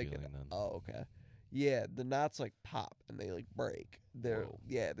know out, this they can. feeling then. Oh, okay. Yeah, the knots like pop and they like break. They're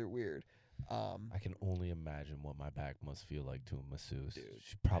Whoa. they're weird. I can only imagine what my back must feel like to a masseuse. Dude.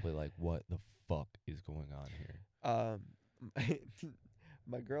 She's probably like, "What the fuck is going on here?"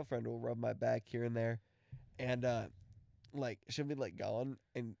 My girlfriend will rub my back here and there, and like she'll be like going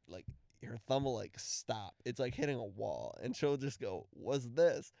and like her thumb will like stop. It's like hitting a wall, and she'll just go, "What's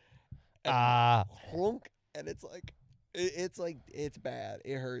this?" And clunk, and it's like. It's like it's bad.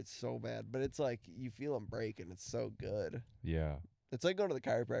 It hurts so bad, but it's like you feel them break, and it's so good. Yeah. It's like going to the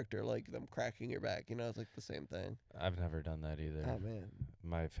chiropractor, like them cracking your back. You know, it's like the same thing. I've never done that either. Oh man.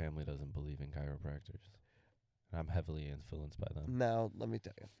 My family doesn't believe in chiropractors. And I'm heavily influenced by them. Now let me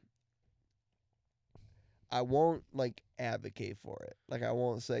tell you, I won't like advocate for it. Like I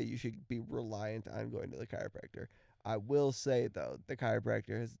won't say you should be reliant on going to the chiropractor. I will say though, the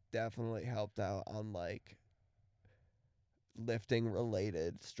chiropractor has definitely helped out on like lifting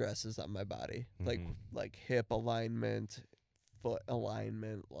related stresses on my body, Mhm. like hip alignment, foot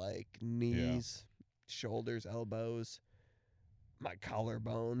alignment, like knees, shoulders, elbows, my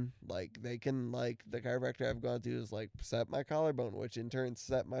collarbone. Like they can like the chiropractor I've gone to is like set my collarbone, which in turn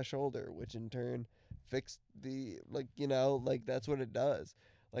set my shoulder, which in turn fix the like like that's what it does.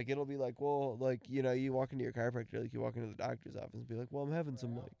 Like it'll be like, well, like you walk into your chiropractor, like you walk into the doctor's office and be like, well, I'm having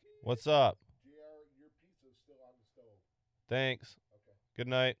some like. What's up? Thanks. Okay. Good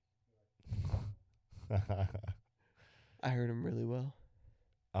night. I heard him really well.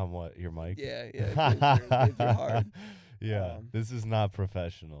 On what? Your mic? Yeah, it came through hard. Yeah. This is not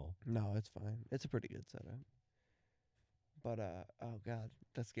professional. No, it's fine. It's a pretty good setup. But oh god,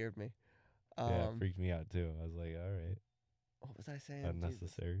 that scared me. Yeah, it freaked me out too. I was like, all right. What was I saying?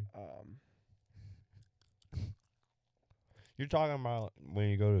 Unnecessary. Jesus. You're talking about when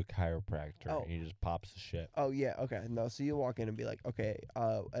you go to a chiropractor Oh. and he just pops the shit. Oh yeah, okay. No, so you walk in and be like, okay,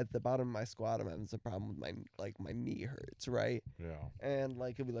 at the bottom of my squat, I'm having some problem with my knee hurts, right? Yeah. And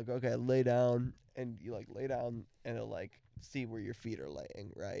like it'll be like, okay, lay down, and you like lay down, and it'll like see where your feet are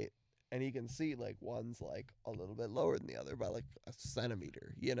laying, right? And you can see like one's like a little bit lower than the other by like a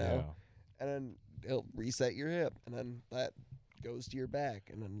centimeter, Yeah. and then it'll reset your hip, and then that goes to your back,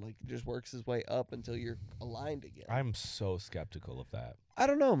 and then like it just works his way up until you're aligned again. I'm so skeptical of that. I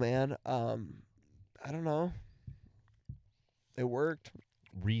don't know, man. I don't know. It worked.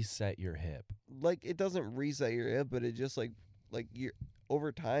 Reset your hip. Like it doesn't reset your hip, but it just like you're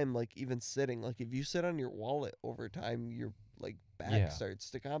over time, like even sitting, like if you sit on your wallet over time, your like back Yeah. starts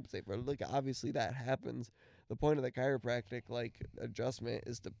to compensate. But like obviously that happens. The point of the chiropractic like adjustment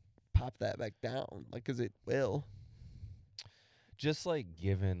is to pop that back down, like because it will. Just like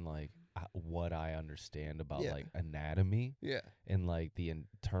given like what I understand about Yeah. like anatomy Yeah. and like the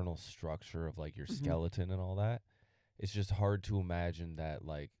internal structure of like your Mhm. skeleton and all that, it's just hard to imagine that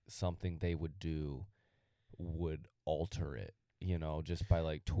like something they would do would alter it, just by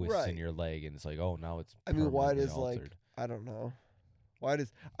like twisting Right. your leg, and it's like, oh, now it's I mean, why permanently does like altered. I don't know. Why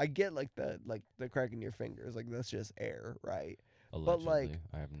does I get like the cracking your fingers, like that's just air, right? Allegedly. like-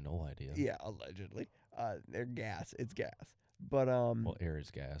 I have no idea. Yeah, allegedly. They're gas. It's gas. But Well, air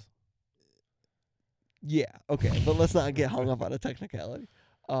is gas. yeah, okay, but let's not get hung up on a technicality.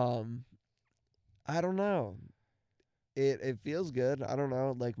 I don't know. It feels good. I don't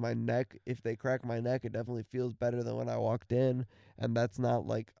know. Like my neck, if they crack my neck, it definitely feels better than when I walked in, and that's not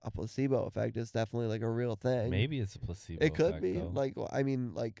like a placebo effect. It's definitely like a real thing. Maybe it's a placebo. It could effect, be. though. Like I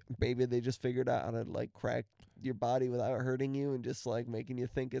mean, like maybe they just figured out how to like crack your body without hurting you and just like making you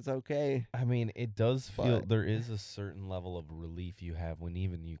think it's okay. I mean, it does feel But- there is a certain level of relief you have when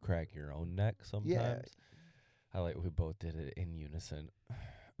even you crack your own neck sometimes. I like we both did it in unison.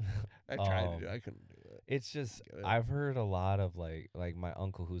 I tried to do. I couldn't do it. It's just Good. I've heard a lot of like my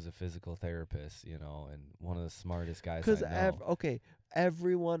uncle who's a physical therapist, and one of the smartest guys I Because know. okay,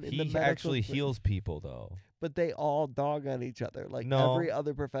 everyone in the He medical actually field- heals people though. but they all dog on each other. Like No. every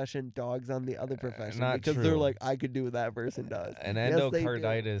other profession dogs on the other profession not because they're true. like, I could do what that person does. An Yes, they do.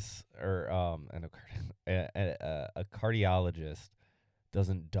 endocarditis or a cardiologist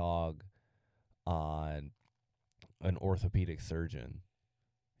doesn't dog on an orthopedic surgeon,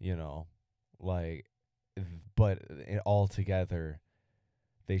 you know, like, but altogether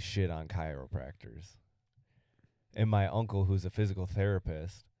they shit on chiropractors. And my uncle, who's a physical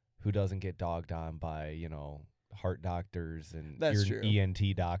therapist, who doesn't get dogged on by, you know, heart doctors and That's true.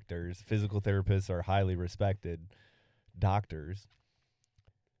 ENT doctors. Physical therapists are highly respected doctors.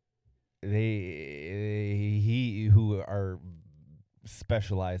 He who are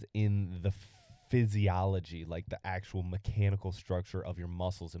specialized in the physiology, like the actual mechanical structure of your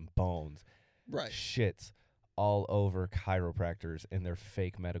muscles and bones, Right. shits all over chiropractors and their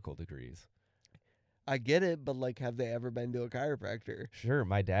fake medical degrees. I get it, but like, have they ever been to a chiropractor? Sure,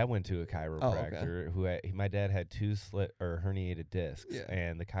 my dad went to a chiropractor. My dad had 2 slit or herniated discs, Yeah.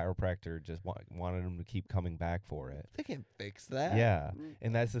 and the chiropractor just wanted him to keep coming back for it. They can't fix that. Yeah,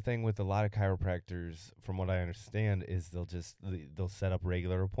 and that's the thing with a lot of chiropractors. From what I understand, is they'll set up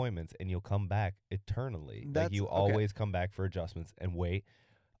regular appointments, and you'll come back eternally. Like That's- you okay. always come back for adjustments and wait.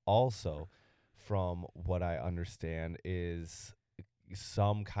 Also, from what I understand, is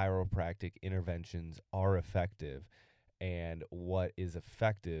some chiropractic interventions are effective, and what is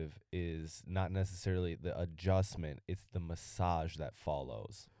effective is not necessarily the adjustment, it's the massage that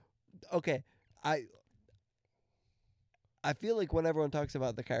follows. Okay. I feel like when everyone talks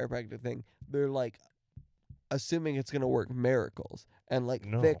about the chiropractic thing, they're like assuming it's gonna work miracles and like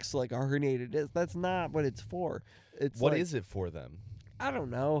No. fix like a herniated disc. That's not what it's for. It's What like, is it for them? I don't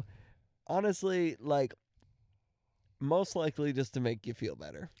know. Honestly, like most likely just to make you feel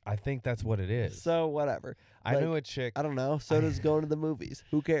better. I think that's what it is. So whatever. I like, knew a chick. I don't know. So does going to the movies.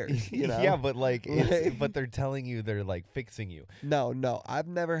 Who cares? You know? Yeah, but like, it's, Like- but they're telling you they're like fixing you. No. I've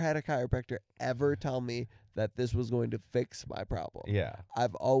never had a chiropractor ever tell me that this was going to fix my problem. Yeah,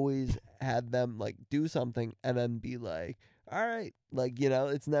 I've always had them like do something and then be like, all right, like, you know,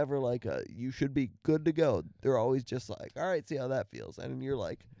 it's never like you should be good to go. They're always just like, all right, see how that feels. And you're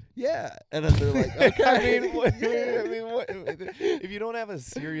like, yeah. And then they're like, okay. I mean, what, if you don't have a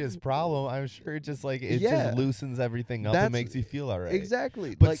serious problem, I'm sure it just like it Yeah. just loosens everything up That's- and makes you feel all right.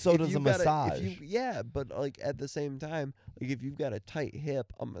 Exactly. But like, so if does a you've got massage. Yeah, but like at the same time, like if you've got a tight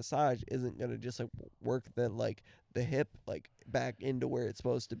hip, a massage isn't gonna just like work the hip like back into where it's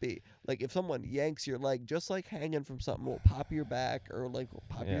supposed to be. Like if someone yanks your leg, just like hanging from something will pop your back or like will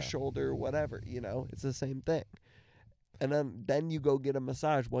pop Yeah. your shoulder or whatever. You know, it's the same thing. And then you go get a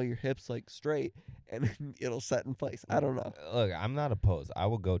massage while your hip's like straight, and it'll set in place. I don't know. Look, I'm not opposed. I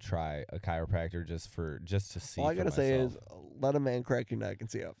will go try a chiropractor just to see. All I for gotta say is, myself. let a man crack your neck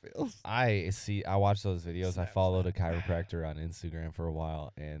and see how it feels. I watch those videos. I Snap, followed a chiropractor on Instagram for a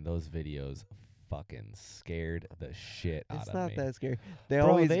while, and those videos fucking scared the shit out It's of not me. that scary. They Bro,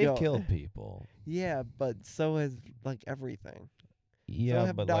 always they've go, killed people. Yeah, but so has like everything. So Yeah,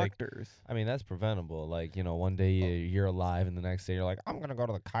 have but like, doctors. I mean, that's preventable. Like, you know, one day you're alive, and the next day you're like, I'm gonna go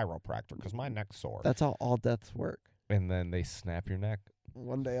to the chiropractor because my neck's sore, That's how all deaths work. and then they snap your neck.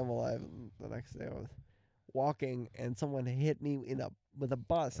 One day I'm alive, and the next day I was walking, and someone hit me with a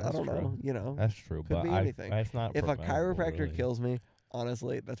bus. I That's don't true. know. You know, That's true, Could but be anything. that's not. if a preventable, chiropractor really. kills me,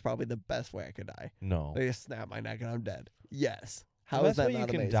 honestly, that's probably the best way I could die. no, They just snap my neck and I'm dead. Yes. the How is best that way not you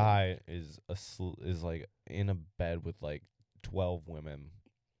can amazing? die is like in a bed with like 12 women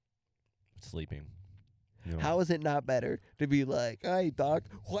sleeping. You know? How is it not better to be like, hey, doc,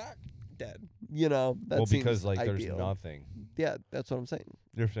 whack, dead? You know, that well, seems because like ideal. there's nothing. Yeah, that's what I'm saying.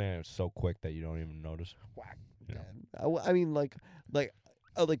 You're saying it's so quick that you don't even notice. Whack, Yeah. dead. I mean, like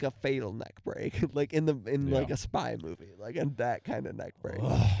a fatal neck break, like in like Yeah. a spy movie, like in that kind of neck break.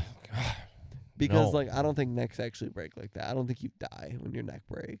 Ugh, God. Because No. like I don't think necks actually break like that. I don't think you die when your neck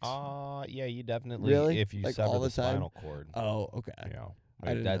breaks. Yeah, you definitely. Really? If you Like, sever all the the time? spinal cord. Oh, okay. Yeah, I like,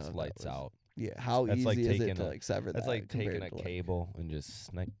 didn't that's know that lights was- out. Yeah, how That's easy like is it taking to a- like sever That's that? like taking compared a to, like- cable and just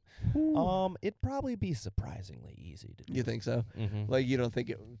snap. Whew. It'd probably be surprisingly easy to do. You think so? Mm-hmm. Like you don't think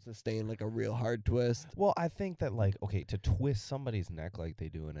it would sustain like a real hard twist? Well, I think that like okay, to twist somebody's neck like they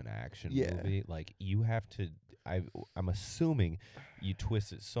do in an action Yeah. movie, like you have to. I'm assuming you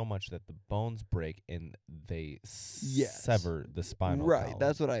twist it so much that the bones break and they Yes. sever the spinal Right. column.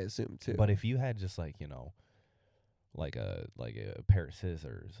 That's what I assume too. But if you had just like like a pair of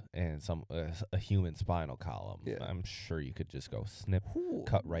scissors and a human spinal column, Yeah. I'm sure you could just go snip, Whew.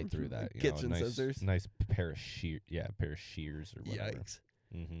 cut right through that. You know, Kitchen nice, scissors. nice pair of shears or whatever. Yikes.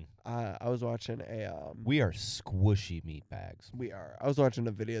 Mm-hmm. I was watching a We are squishy meat bags. we are. I was watching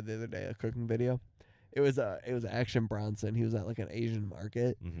a video the other day, a cooking video. It was Action Bronson. He was at like an Asian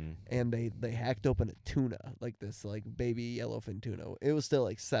market, Mm-hmm. and they hacked open a tuna, like this like baby yellowfin tuna. It was still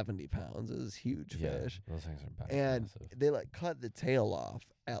like 70 pounds. It was huge Yeah, fish. those things are bad. And they like cut the tail off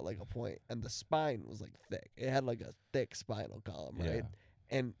at like a point, and the spine was like thick. It had like a thick spinal column, right?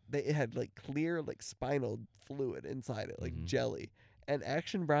 And it had like clear like spinal fluid inside it, like Mhm. jelly. And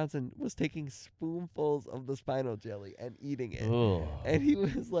Action Bronson was taking spoonfuls of the spinal jelly and eating it. Ugh. And he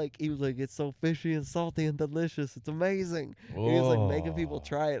was like, it's so fishy and salty and delicious. It's amazing. And he was like making people Ugh.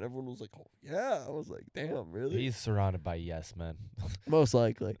 try it. And everyone was like, oh yeah. I was like, damn, really? He's surrounded by yes men. Most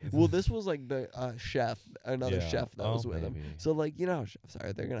likely. Well, this was like the chef, another Yeah. chef that was with him. Maybe. So like, you know how chefs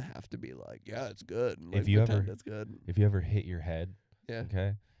are. They're gonna have to be like, yeah, it's good. And, If like, you pretend ever- it's good. If you ever hit your head, Yeah.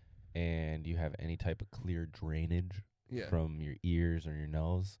 okay, and you have any type of clear drainage Yeah. from your ears or your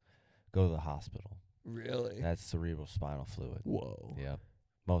nose, go to the hospital. Really? That's cerebral spinal fluid. Whoa. Yep.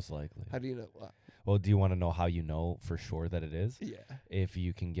 Most likely. How do you know? Well, do you want to know how you know for sure that it is? Yeah. If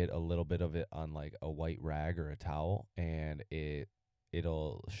you can get a little bit of it on like a white rag or a towel, and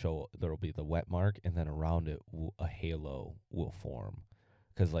it'll show, there'll be the wet mark, and then around it a halo will form,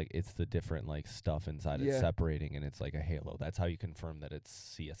 because like it's the different like stuff inside it Yeah. separating, and it's like a halo. That's how you confirm that it's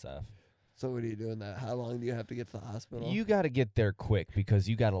CSF. So what are you doing that? How long do you have to get to the hospital? You got to get there quick because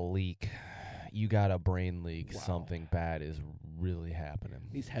you got a leak. You got a brain leak. Wow. Something bad is really happening.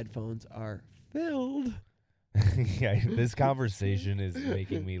 These headphones are filled. Yeah, this conversation is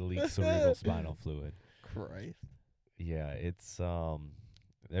making me leak cerebral spinal fluid. Christ. Yeah, it's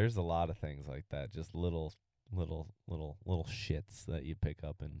there's a lot of things like that, just little shits that you pick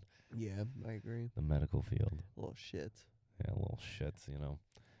up in Yeah, I agree. the medical field. Little shit. Yeah, little shits,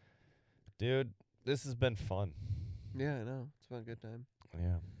 Dude, this has been fun. Yeah, I know. It's been a good time.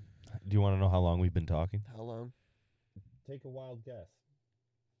 Yeah. Do you want to know how long we've been talking? How long? Take a wild guess.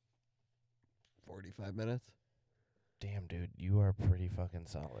 45 minutes. Damn, dude, you are pretty fucking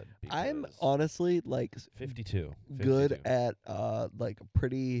solid. I'm because honestly like 52. good 52. at like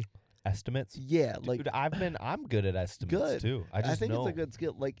pretty estimates. yeah, like Dude, I'm good at estimates Good. too. I just think know. it's a good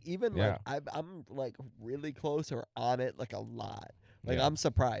skill. Like even Yeah. like I'm like really close or on it like a lot. Like Yeah. I'm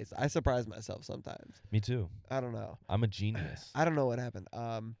surprised. I surprise myself sometimes. Me too. I don't know. I'm a genius. I don't know what happened.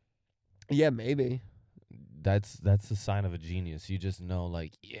 Yeah, maybe. That's the sign of a genius. You just know,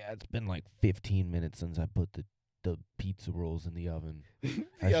 like, yeah, it's been like 15 minutes since I put the pizza rolls in the oven.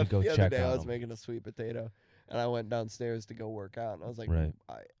 I should go the other check day I on was 'em. making a sweet potato, and I went downstairs to go work out, and I was like, Right.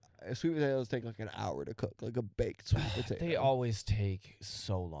 Sweet potatoes take like an hour to cook, like a baked sweet potato. They always take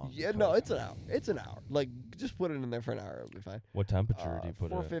so long. to Yeah, no, cook. it's an hour. It's an hour. Like just put it in there for an hour, it'll be fine. What temperature do you put it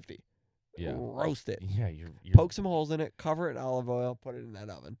 450. at? Yeah. Roast it. Yeah, you're Poke some holes in it, cover it in olive oil, put it in that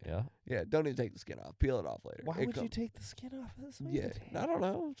oven. Yeah. Yeah, don't even take the skin off. Peel it off later. Why It would you com- take the skin off of this? Yeah, I don't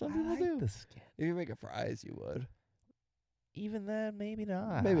know. Some people I like do. the skin. If you make it fries, you would. Even then, maybe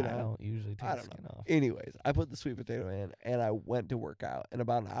not. Maybe I not. don't usually take I the don't skin off. Anyways, I put the sweet potato in, and I went to work out. And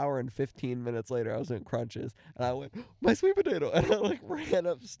about an hour and 15 minutes later, I was doing crunches, and I went, my sweet potato, and I like ran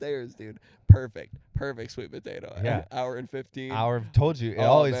upstairs, dude. Perfect sweet potato. Yeah. An hour and 15. Told you, it Oh,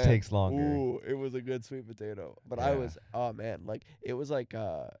 always man. takes longer. Ooh, it was a good sweet potato. But I Yeah. was, oh man, like it was like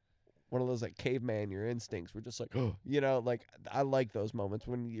one of those like caveman, your instincts were just like, like I like those moments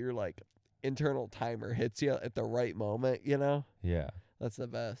when your like internal timer hits you at the right moment, Yeah, That's the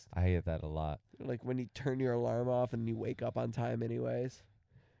best. I get that a lot. Like when you turn your alarm off and you wake up on time anyways.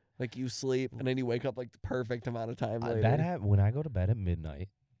 Like you sleep and then you wake up like the perfect amount of time later. That when I go to bed at midnight.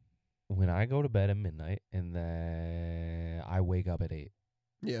 And then I wake up at 8.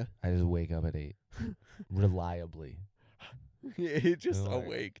 Yeah. I just wake up at 8. Reliably. Yeah, you're just Like-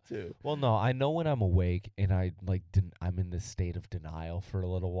 awake too. Well, no, I know when I'm awake and I'm in this state of denial for a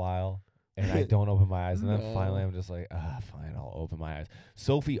little while and I don't open my eyes, and then finally No. I'm just like, fine, I'll open my eyes.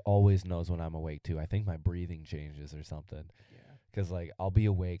 Sophie always knows when I'm awake too. I think my breathing changes or something. Yeah. 'Cause like I'll be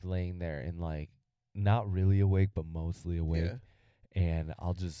awake laying there and like not really awake but mostly awake, and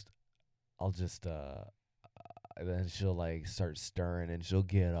I'll just then she'll like start stirring and she'll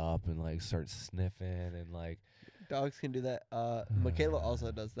get up and like start sniffing and like Dogs can do that. Michaela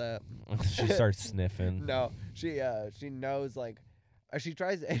also does that. she starts sniffing. No, she knows like she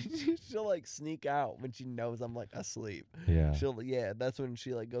tries she'll like sneak out when she knows I'm like asleep. Yeah. That's when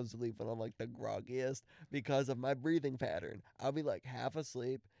she like goes to sleep when I'm like the groggiest because of my breathing pattern. I'll be like half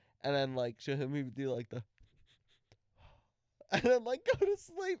asleep and then like she'll hear me do like the and then like go to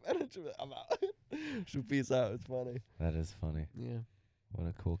sleep and then she'll be like, I'm out. She'll peace out. It's funny. That is funny. Yeah, What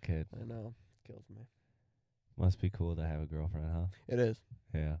a cool kid. I know. Kills me. Must be cool to have a girlfriend, huh? It is.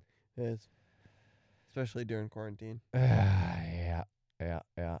 Yeah. It is. Especially during quarantine. Yeah.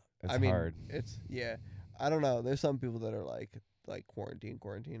 It's I mean, hard. it's I don't know. There's some people that are like quarantine.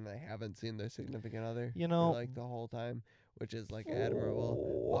 And they haven't seen their significant other You know, for like the whole time, which is like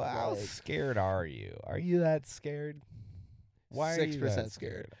admirable. But, How like, scared are you? Are you that scared? Why are you 6% that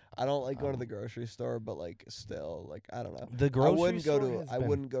scared. I don't like going to Um, the grocery store, but like still, like I don't know. The grocery I wouldn't go store to has I been-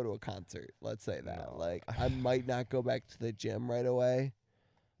 wouldn't go to a concert. Let's say that. No. Like I might not go back to the gym right away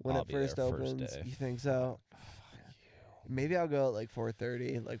when I'll it be there first opens. day. You think so? Maybe I'll go at like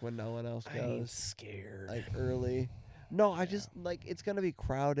 4:30, like when no one else I ain't goes, scared. like early. No, I Yeah. just like it's gonna be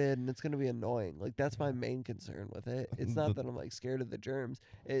crowded and it's gonna be annoying. Like that's my main concern with it. It's not that I'm like scared of the germs.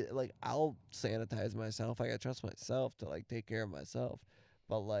 It like I'll sanitize myself. Like I trust myself to like take care of myself.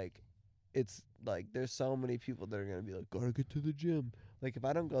 But like it's like there's so many people that are gonna be like, gotta get to the gym. Like if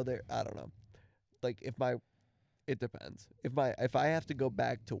I don't go there, I don't know. Like it depends. If I have to go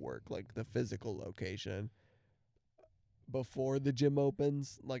back to work, like the physical location before the gym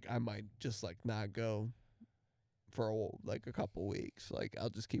opens, like I might just like not go for like a couple weeks. Like I'll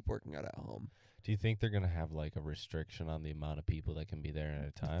just keep working out at home. Do you think they're gonna have like a restriction on the amount of people that can be there at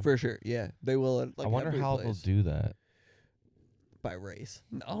a time? For sure, yeah, they will. At, like I wonder every how place. they'll do that. By race.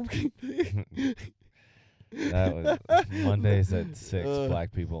 No, I'm kidding. That was Mondays at 6, Ugh.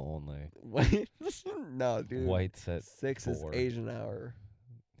 black people only. Wait, no, dude. Whites at 6 is 4. Asian hour.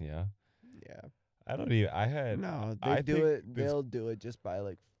 Yeah. Yeah. I don't even. I had. No, I they do think it. this- They'll do it just by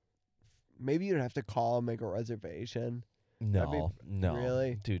like. Maybe you'd have to call and make a reservation No, no,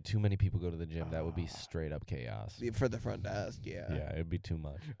 really? dude. Too many people go to the gym. That would be Ah. straight up chaos. for the front desk. Yeah. Yeah, it'd be too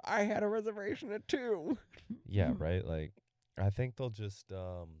much. I had a reservation at 2. Yeah, right. Like, I think they'll just.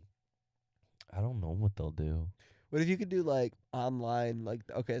 I don't know what they'll do. What if you could do like online? Like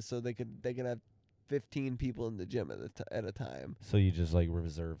okay, so they could have 15 people in the gym at a time. So you just like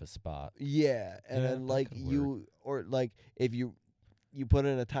reserve a spot. Yeah, and Yeah, then that like could you or like if you put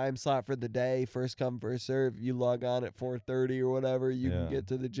in a time slot for the day, first come first serve. You log on at 4:30 or whatever. You can Yeah. get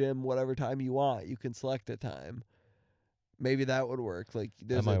to the gym whatever time you want. You can select a time. Maybe that would work. Like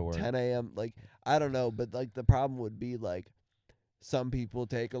there's might a work. 10 a.m. Like I don't know, but like the problem would be like some people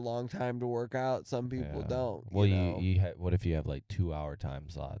take a long time to work out. Some people Yeah. don't. Well, you know? what if you have like 2-hour time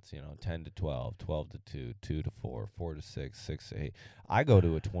slots? 10 to 12, 12 to 2, 2 to 4, 4 to 6, 6 to 8. I go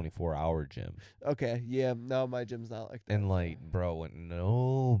to a 24-hour gym, Okay, yeah, no, my gym's not like that. and like, bro, when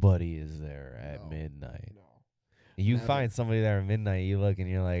nobody is there at No. midnight, No. you Never. find somebody there at midnight. You look and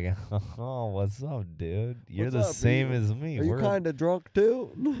you're like, oh, what's up, dude? You're What's the up? Are same you- as me. Are you We're- kind of drunk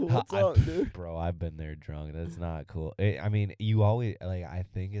too? What's I- up, dude? Bro, I've been there drunk. That's not cool. I mean, you always like. I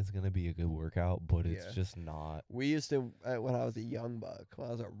think it's gonna be a good workout, but it's Yeah. just not. We used to when I was a young buck. When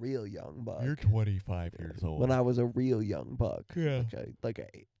I was a real young buck. 25 years old. When I was a real young buck. Yeah. Like a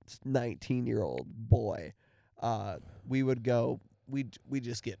 19-year-old boy. We would go. We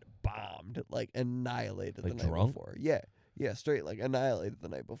just get bombed, like annihilated Like the night drunk? before. Yeah. Yeah, straight like annihilated the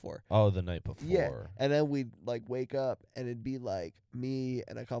night before. Oh, the night before. Yeah, and then we'd like wake up and it'd be like me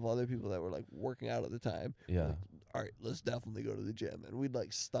and a couple other people that were like working out at the time. Yeah. Like, all right, let's definitely go to the gym. And we'd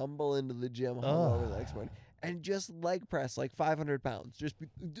like stumble into the gym hungover the next morning and just leg press like 500 pounds. Just be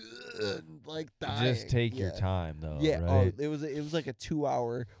like dying. Just take your Yeah. time though. Yeah, Right? it was like a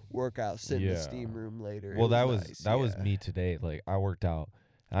 2-hour workout. Sit in the steam Yeah. room later. Well, It that was nice, that was yeah. me today. Like I worked out.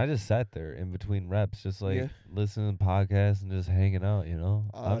 And I just sat there in between reps, just like Yeah. listening to podcasts and just hanging out.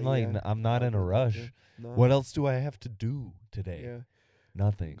 I'm like, yeah. I'm not I'll in a do that, rush. too. No. What else do I have to do today? Yeah.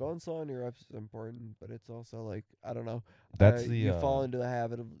 Nothing. Going slow on your reps is important, but it's also like I don't know. That's the you fall into the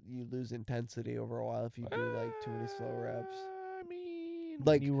habit of you lose intensity over a while if you do like too many slow reps. I mean,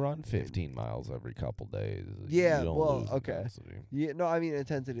 Like- when you run 15 miles every couple days. Yeah, you don't well, lose okay. intensity. Yeah, no, I mean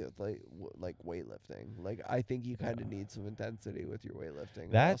intensity with like weightlifting. Like I think you kind of need some intensity with your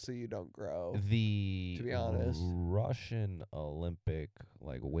weightlifting, That- so you don't grow. The to be honest. Russian Olympic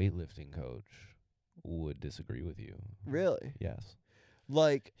like weightlifting coach would disagree with you. Really, Yes,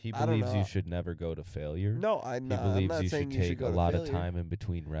 like he I don't believes know. you should never go to failure. No, I'm he not. I'm believes not you saying should you should take go a to lot of failure. time in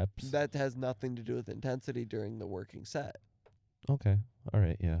between reps. That has nothing to do with intensity during the working set. Okay, all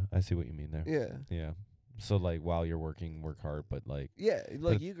right, yeah, I see what you mean there. Yeah. Yeah. So like while you're working, work hard, but like Yeah, like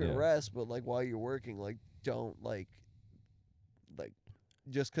But- you can yeah. rest, but like while you're working, like don't like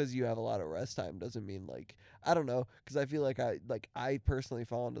just 'cause you have a lot of rest time doesn't mean like I don't know 'cause I feel like I personally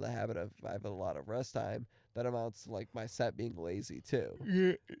fall into the habit of I have a lot of rest time that amounts to like my set being lazy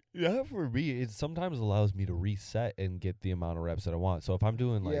too. Yeah, for me, it sometimes allows me to reset and get the amount of reps that I want. So if I'm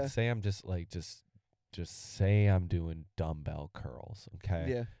doing like, Yeah. say I'm just just say I'm doing dumbbell curls, okay?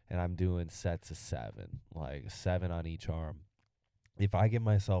 Yeah. And I'm doing sets of 7, like 7 on each arm. If I give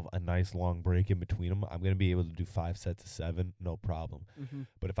myself a nice long break in between them, I'm going to be able to do 5 sets of 7, no problem. Mm-hmm.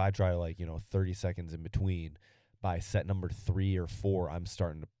 But if I try like, 30 seconds in between, by set number 3 or 4, I'm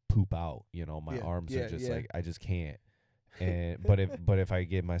starting to poop out. My Yeah, arms yeah, are just yeah. like, I just can't. And but if I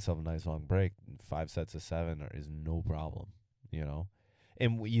give myself a nice long break, 5 sets of 7 is no problem.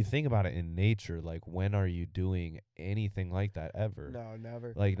 And you think about it in nature, like when are you doing anything like that ever? No,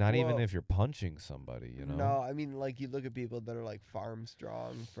 never. Like not even Well, if you're punching somebody. No, I mean, like, you look at people that are like farm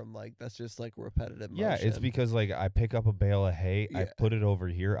strong from like, that's just like repetitive Yeah, it's motion. because like I pick up a bale of hay, I Yeah. put it over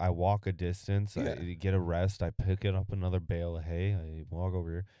here, I walk a distance, Yeah. I get a rest, I pick it up another bale of hay, I walk over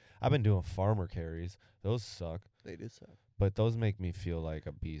here. I've been doing farmer carries. Those suck, They do suck. but those make me feel like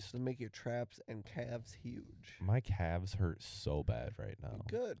a beast. To make your traps and calves huge. My calves hurt so bad right now.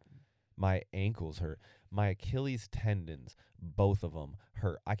 Good. My ankles hurt. My Achilles tendons, both of them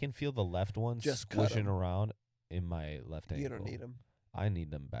hurt. I can feel the left one Just cut squishing 'em. around in my left ankle. You don't need them. I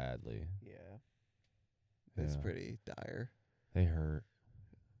need them badly. Yeah. It's Yeah. pretty dire They hurt.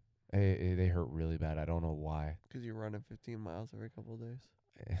 They hurt really bad. I don't know why. because you're running 15 miles every couple of days.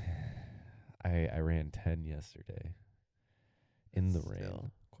 I ran 10 yesterday in the That's rain.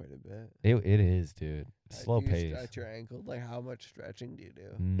 still quite a bit. It is, dude. Slow Do you pace. stretch your ankle? Like, how much stretching do you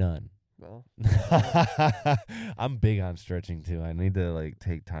do? None. Well, I'm big on stretching too. I need to like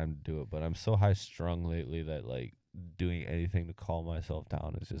take time to do it, but I'm so high strung lately that like doing anything to calm myself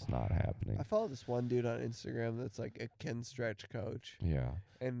down is just not happening. I follow this one dude on Instagram that's like a Ken stretch coach, Yeah.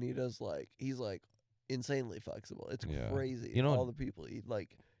 and he does like, he's like insanely flexible. It's Yeah. crazy. You know- all the people he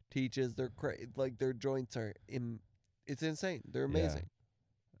like teaches, they're like their joints are it's insane. They're amazing.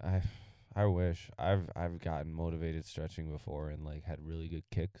 I wish I've gotten motivated stretching before and like had really good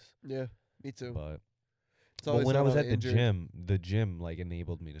kicks, Yeah, me too. but It's always when I was at injured. the gym like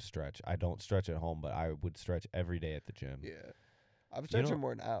enabled me to stretch. I don't stretch at home, but I would stretch every day at the gym. Yeah, I'm stretching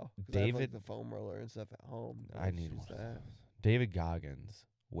more now. 'Cause I have, like, David- the foam roller and stuff at home. I just need use one of that. those. David Goggins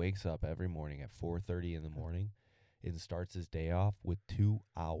wakes up every morning at 4:30 in the morning and starts his day off with 2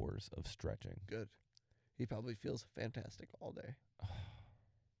 hours of stretching. Good. He probably feels fantastic all day.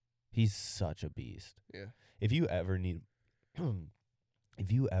 He's such a beast. Yeah. If you ever need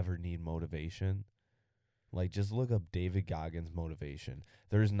motivation, like just look up David Goggins motivation.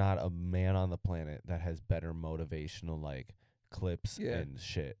 There's not a man on the planet that has better motivational like clips Yeah. and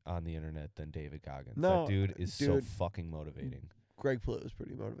shit on the internet than David Goggins. No, that dude is so dude. fucking motivating. Greg Plouffe was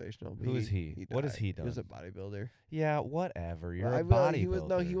pretty motivational. But Who is he? What has died. he He was done? a bodybuilder. Yeah, whatever. You're a I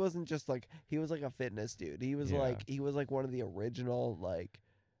bodybuilder. He wasn't just like, he was like a fitness dude. He was Yeah. like one of the original like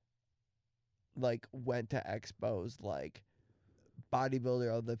went to expos like bodybuilder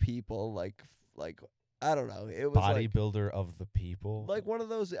of the people like I don't know. It was bodybuilder of the people. like one of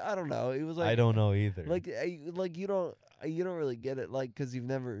those. I don't know. It was like I don't know either. like you don't really get it like because you've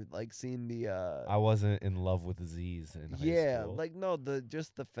never like seen the I wasn't in love with Z's in high yeah school. like no the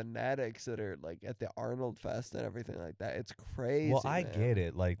just the fanatics that are like at the Arnold Fest and everything like that. It's crazy. Well, I man. get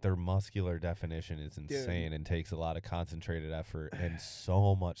it. Like their muscular definition is insane and takes a lot of concentrated effort and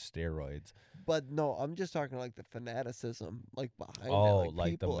so much steroids. But no, I'm just talking like the fanaticism like behind it. Oh, Like,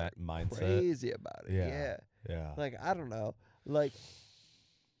 like the people are mindset. crazy about it. Yeah. Yeah. Yeah. Like I don't know. Like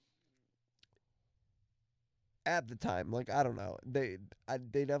at the time, like I don't know. They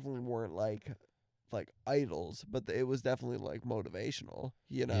definitely weren't like idols, but it was definitely like motivational,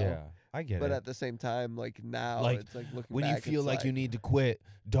 you know. Yeah. I get But it. at the same time, like now Like, it's like looking When you back, feel it's like you need to quit,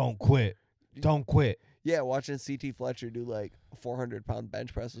 don't quit. Don't quit. Yeah, watching CT Fletcher do like 400-pound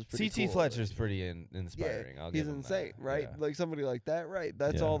bench press was pretty CT cool. Fletcher's Like, pretty inspiring. I'll he's give him insane, that. right? Yeah. Like somebody like that, right?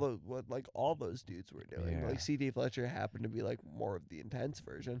 That's Yeah. all what like all those dudes were doing. Yeah. Like CT Fletcher happened to be like more of the intense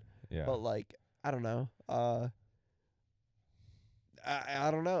version, Yeah. but like I don't know. I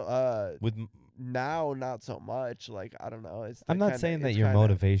don't know. With Now not so much. Like I don't know. I'm not saying that your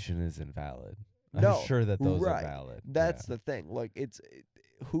motivation is invalid. No, I'm sure that those right. are valid. That's the thing. Like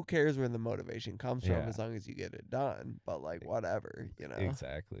who cares where the motivation comes from Yeah. as long as you get it done. But like whatever, you know.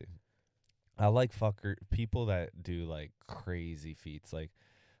 Exactly. I like people that do like crazy feats, like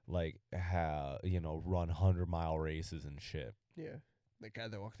run 100-mile races and shit. Yeah. The guy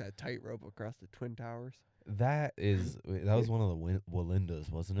that walked that tightrope across the Twin Towers. That was one of the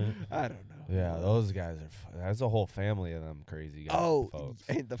Walindas, wasn't it? I don't know. Yeah, those guys that's a whole family of them crazy guys. Oh, folks.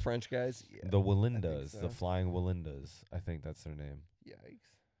 and the French guys. Yeah. The Walindas, so. the flying Walindas. I think that's their name. Yikes.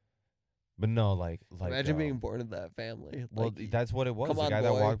 But no, like Imagine being born in that family. well, Like, that's what it was. come The on, guy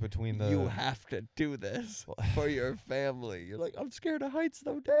that boy, walked between the. you have to do this for your family. You're like, I'm scared of heights,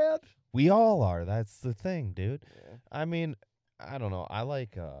 though, Dad. We all are. That's the thing, dude. Yeah. I mean, I don't know. I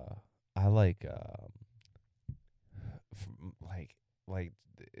like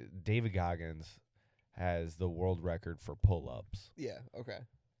David Goggins has the world record for pull-ups. Yeah. Okay.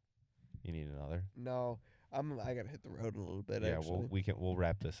 You need another? No, I gotta hit the road a little bit. Yeah, actually. we'll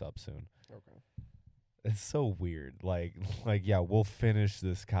wrap this up soon. Okay. It's so weird. Like yeah, we'll finish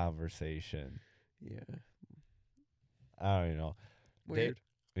this conversation. Yeah. I don't even know. Weird.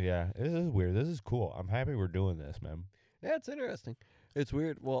 Yeah, this is weird. This is cool. I'm happy we're doing this, man. Yeah, it's interesting. It's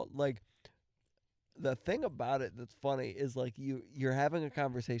weird. Well, like, the thing about it that's funny is, like, you're having a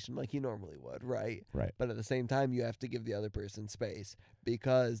conversation like you normally would, right? Right. But at the same time, you have to give the other person space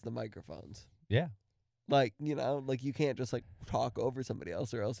because the microphones. Yeah. Like, like, you can't just, like, talk over somebody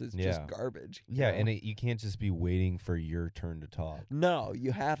else or else it's just Yeah. garbage. Yeah, know? and you can't just be waiting for your turn to talk. No,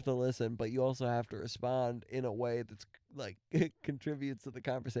 you have to listen, but you also have to respond in a way that's, like, contributes to the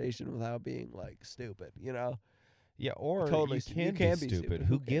conversation without being, like, stupid, Yeah, or Totally you st- can, you be can be stupid. stupid.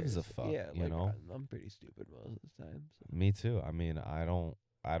 Who Who gives a cares? fuck? Yeah, you like, know. I'm pretty stupid most of the time. So. Me too. I mean, I don't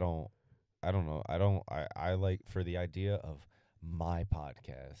know. I like for the idea of my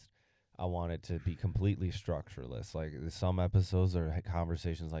podcast, I want it to be completely structureless. Like some episodes are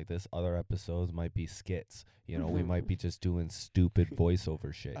conversations like this. Other episodes might be skits. We might be just doing stupid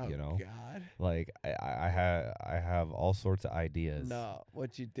voiceover shit. Oh, God. Like I have all sorts of ideas. No,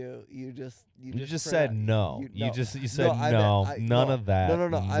 what you do, you just said print out- no. You no. said I no. meant, None no, of that. No, I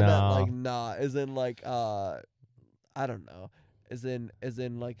meant No. like nah, as in like I don't know, as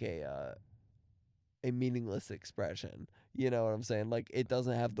in like a meaningless expression. You know what I'm saying? Like it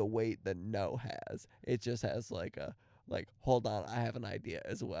doesn't have the weight that no has. It just has like hold on, I have an idea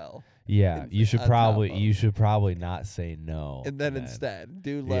as well. Yeah, And you should on top of- you should probably not say no. And then instead,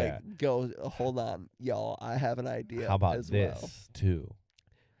 do like Yeah. go hold on, y'all, I have an idea. How about as this well. too?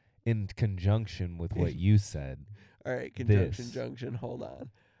 In conjunction with what you said. All right, conjunction This. junction. Hold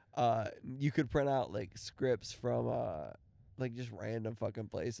on. You could print out like scripts from like just random fucking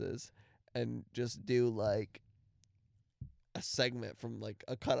places, and just do like a segment from like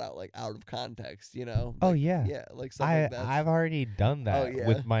a cutout like out of context. Oh Like, yeah. yeah, like something like that. I've already done that yeah.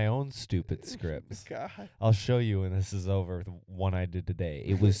 with my own stupid scripts. God. I'll show you when this is over. The one I did today.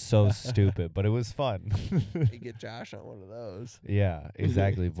 It was so stupid, but it was fun. You get Josh on one of those. Yeah,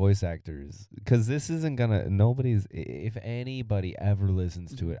 exactly. Voice actors. Because this isn't gonna. Nobody's. If anybody ever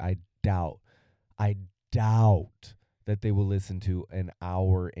listens to it, I doubt that they will listen to an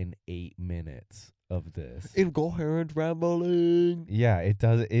hour and 8 minutes of this. Incoherent rambling. Yeah, it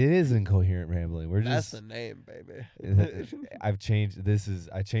does. It is incoherent rambling. We're That's just. the name, baby. I changed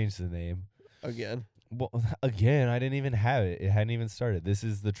the name. Again. Well, again, I didn't even have it. It hadn't even started. This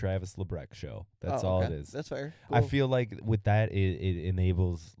is the Travis LeBrec show. That's Oh, all okay. it is. That's fair. I Cool. feel like with that, it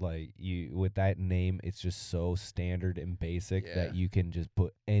enables like you with that name. It's just so standard and basic that Yeah. you can just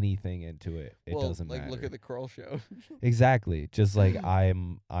put anything into it. It well, doesn't like matter. look at the Curl show. Exactly. Just like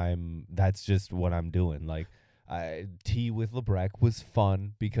I'm. That's just what I'm doing. Like, Tea with LeBrec was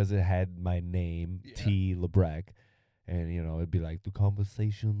fun because it had my name, Yeah. T LeBrec. And, it'd be like the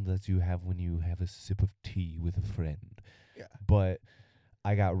conversation that you have when you have a sip of tea with a friend. Yeah. But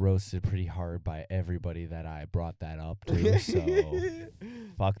I got roasted pretty hard by everybody that I brought that up to. So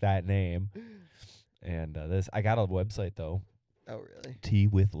fuck that name. And I got a website, though. Oh, really?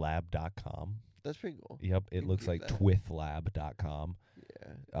 teawithlab.com. That's pretty cool. Yep. It You looks keep like that. twithlab.com.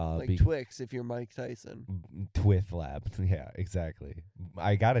 Yeah. Like be- Twix if you're Mike Tyson. Twithlab. Yeah, exactly.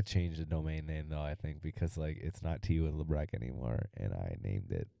 I gotta change the domain name though, I think, because like it's not T with LeBrec anymore, and I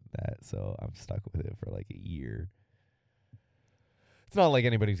named it that, so I'm stuck with it for like a year. It's not like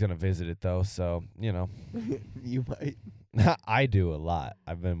anybody's gonna visit it though, so You might. I do a lot.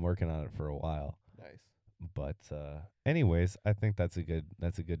 I've been working on it for a while. Nice. But anyways, I think that's a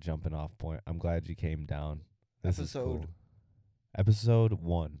good jumping off point. I'm glad you came down. This is cool. Episode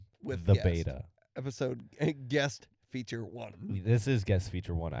 1 With the guest. beta. Episode guest feature 1. This is guest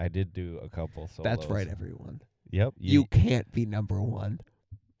feature 1. I did do a couple solos. That's right, everyone. Yep. You can't be number 1.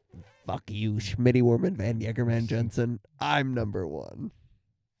 Fuck you, Schmitty Worman Van Yegerman Jensen. I'm number 1.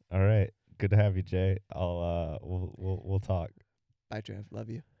 All right. Good to have you, Jay. We'll talk. Bye, Trev. Love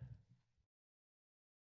you.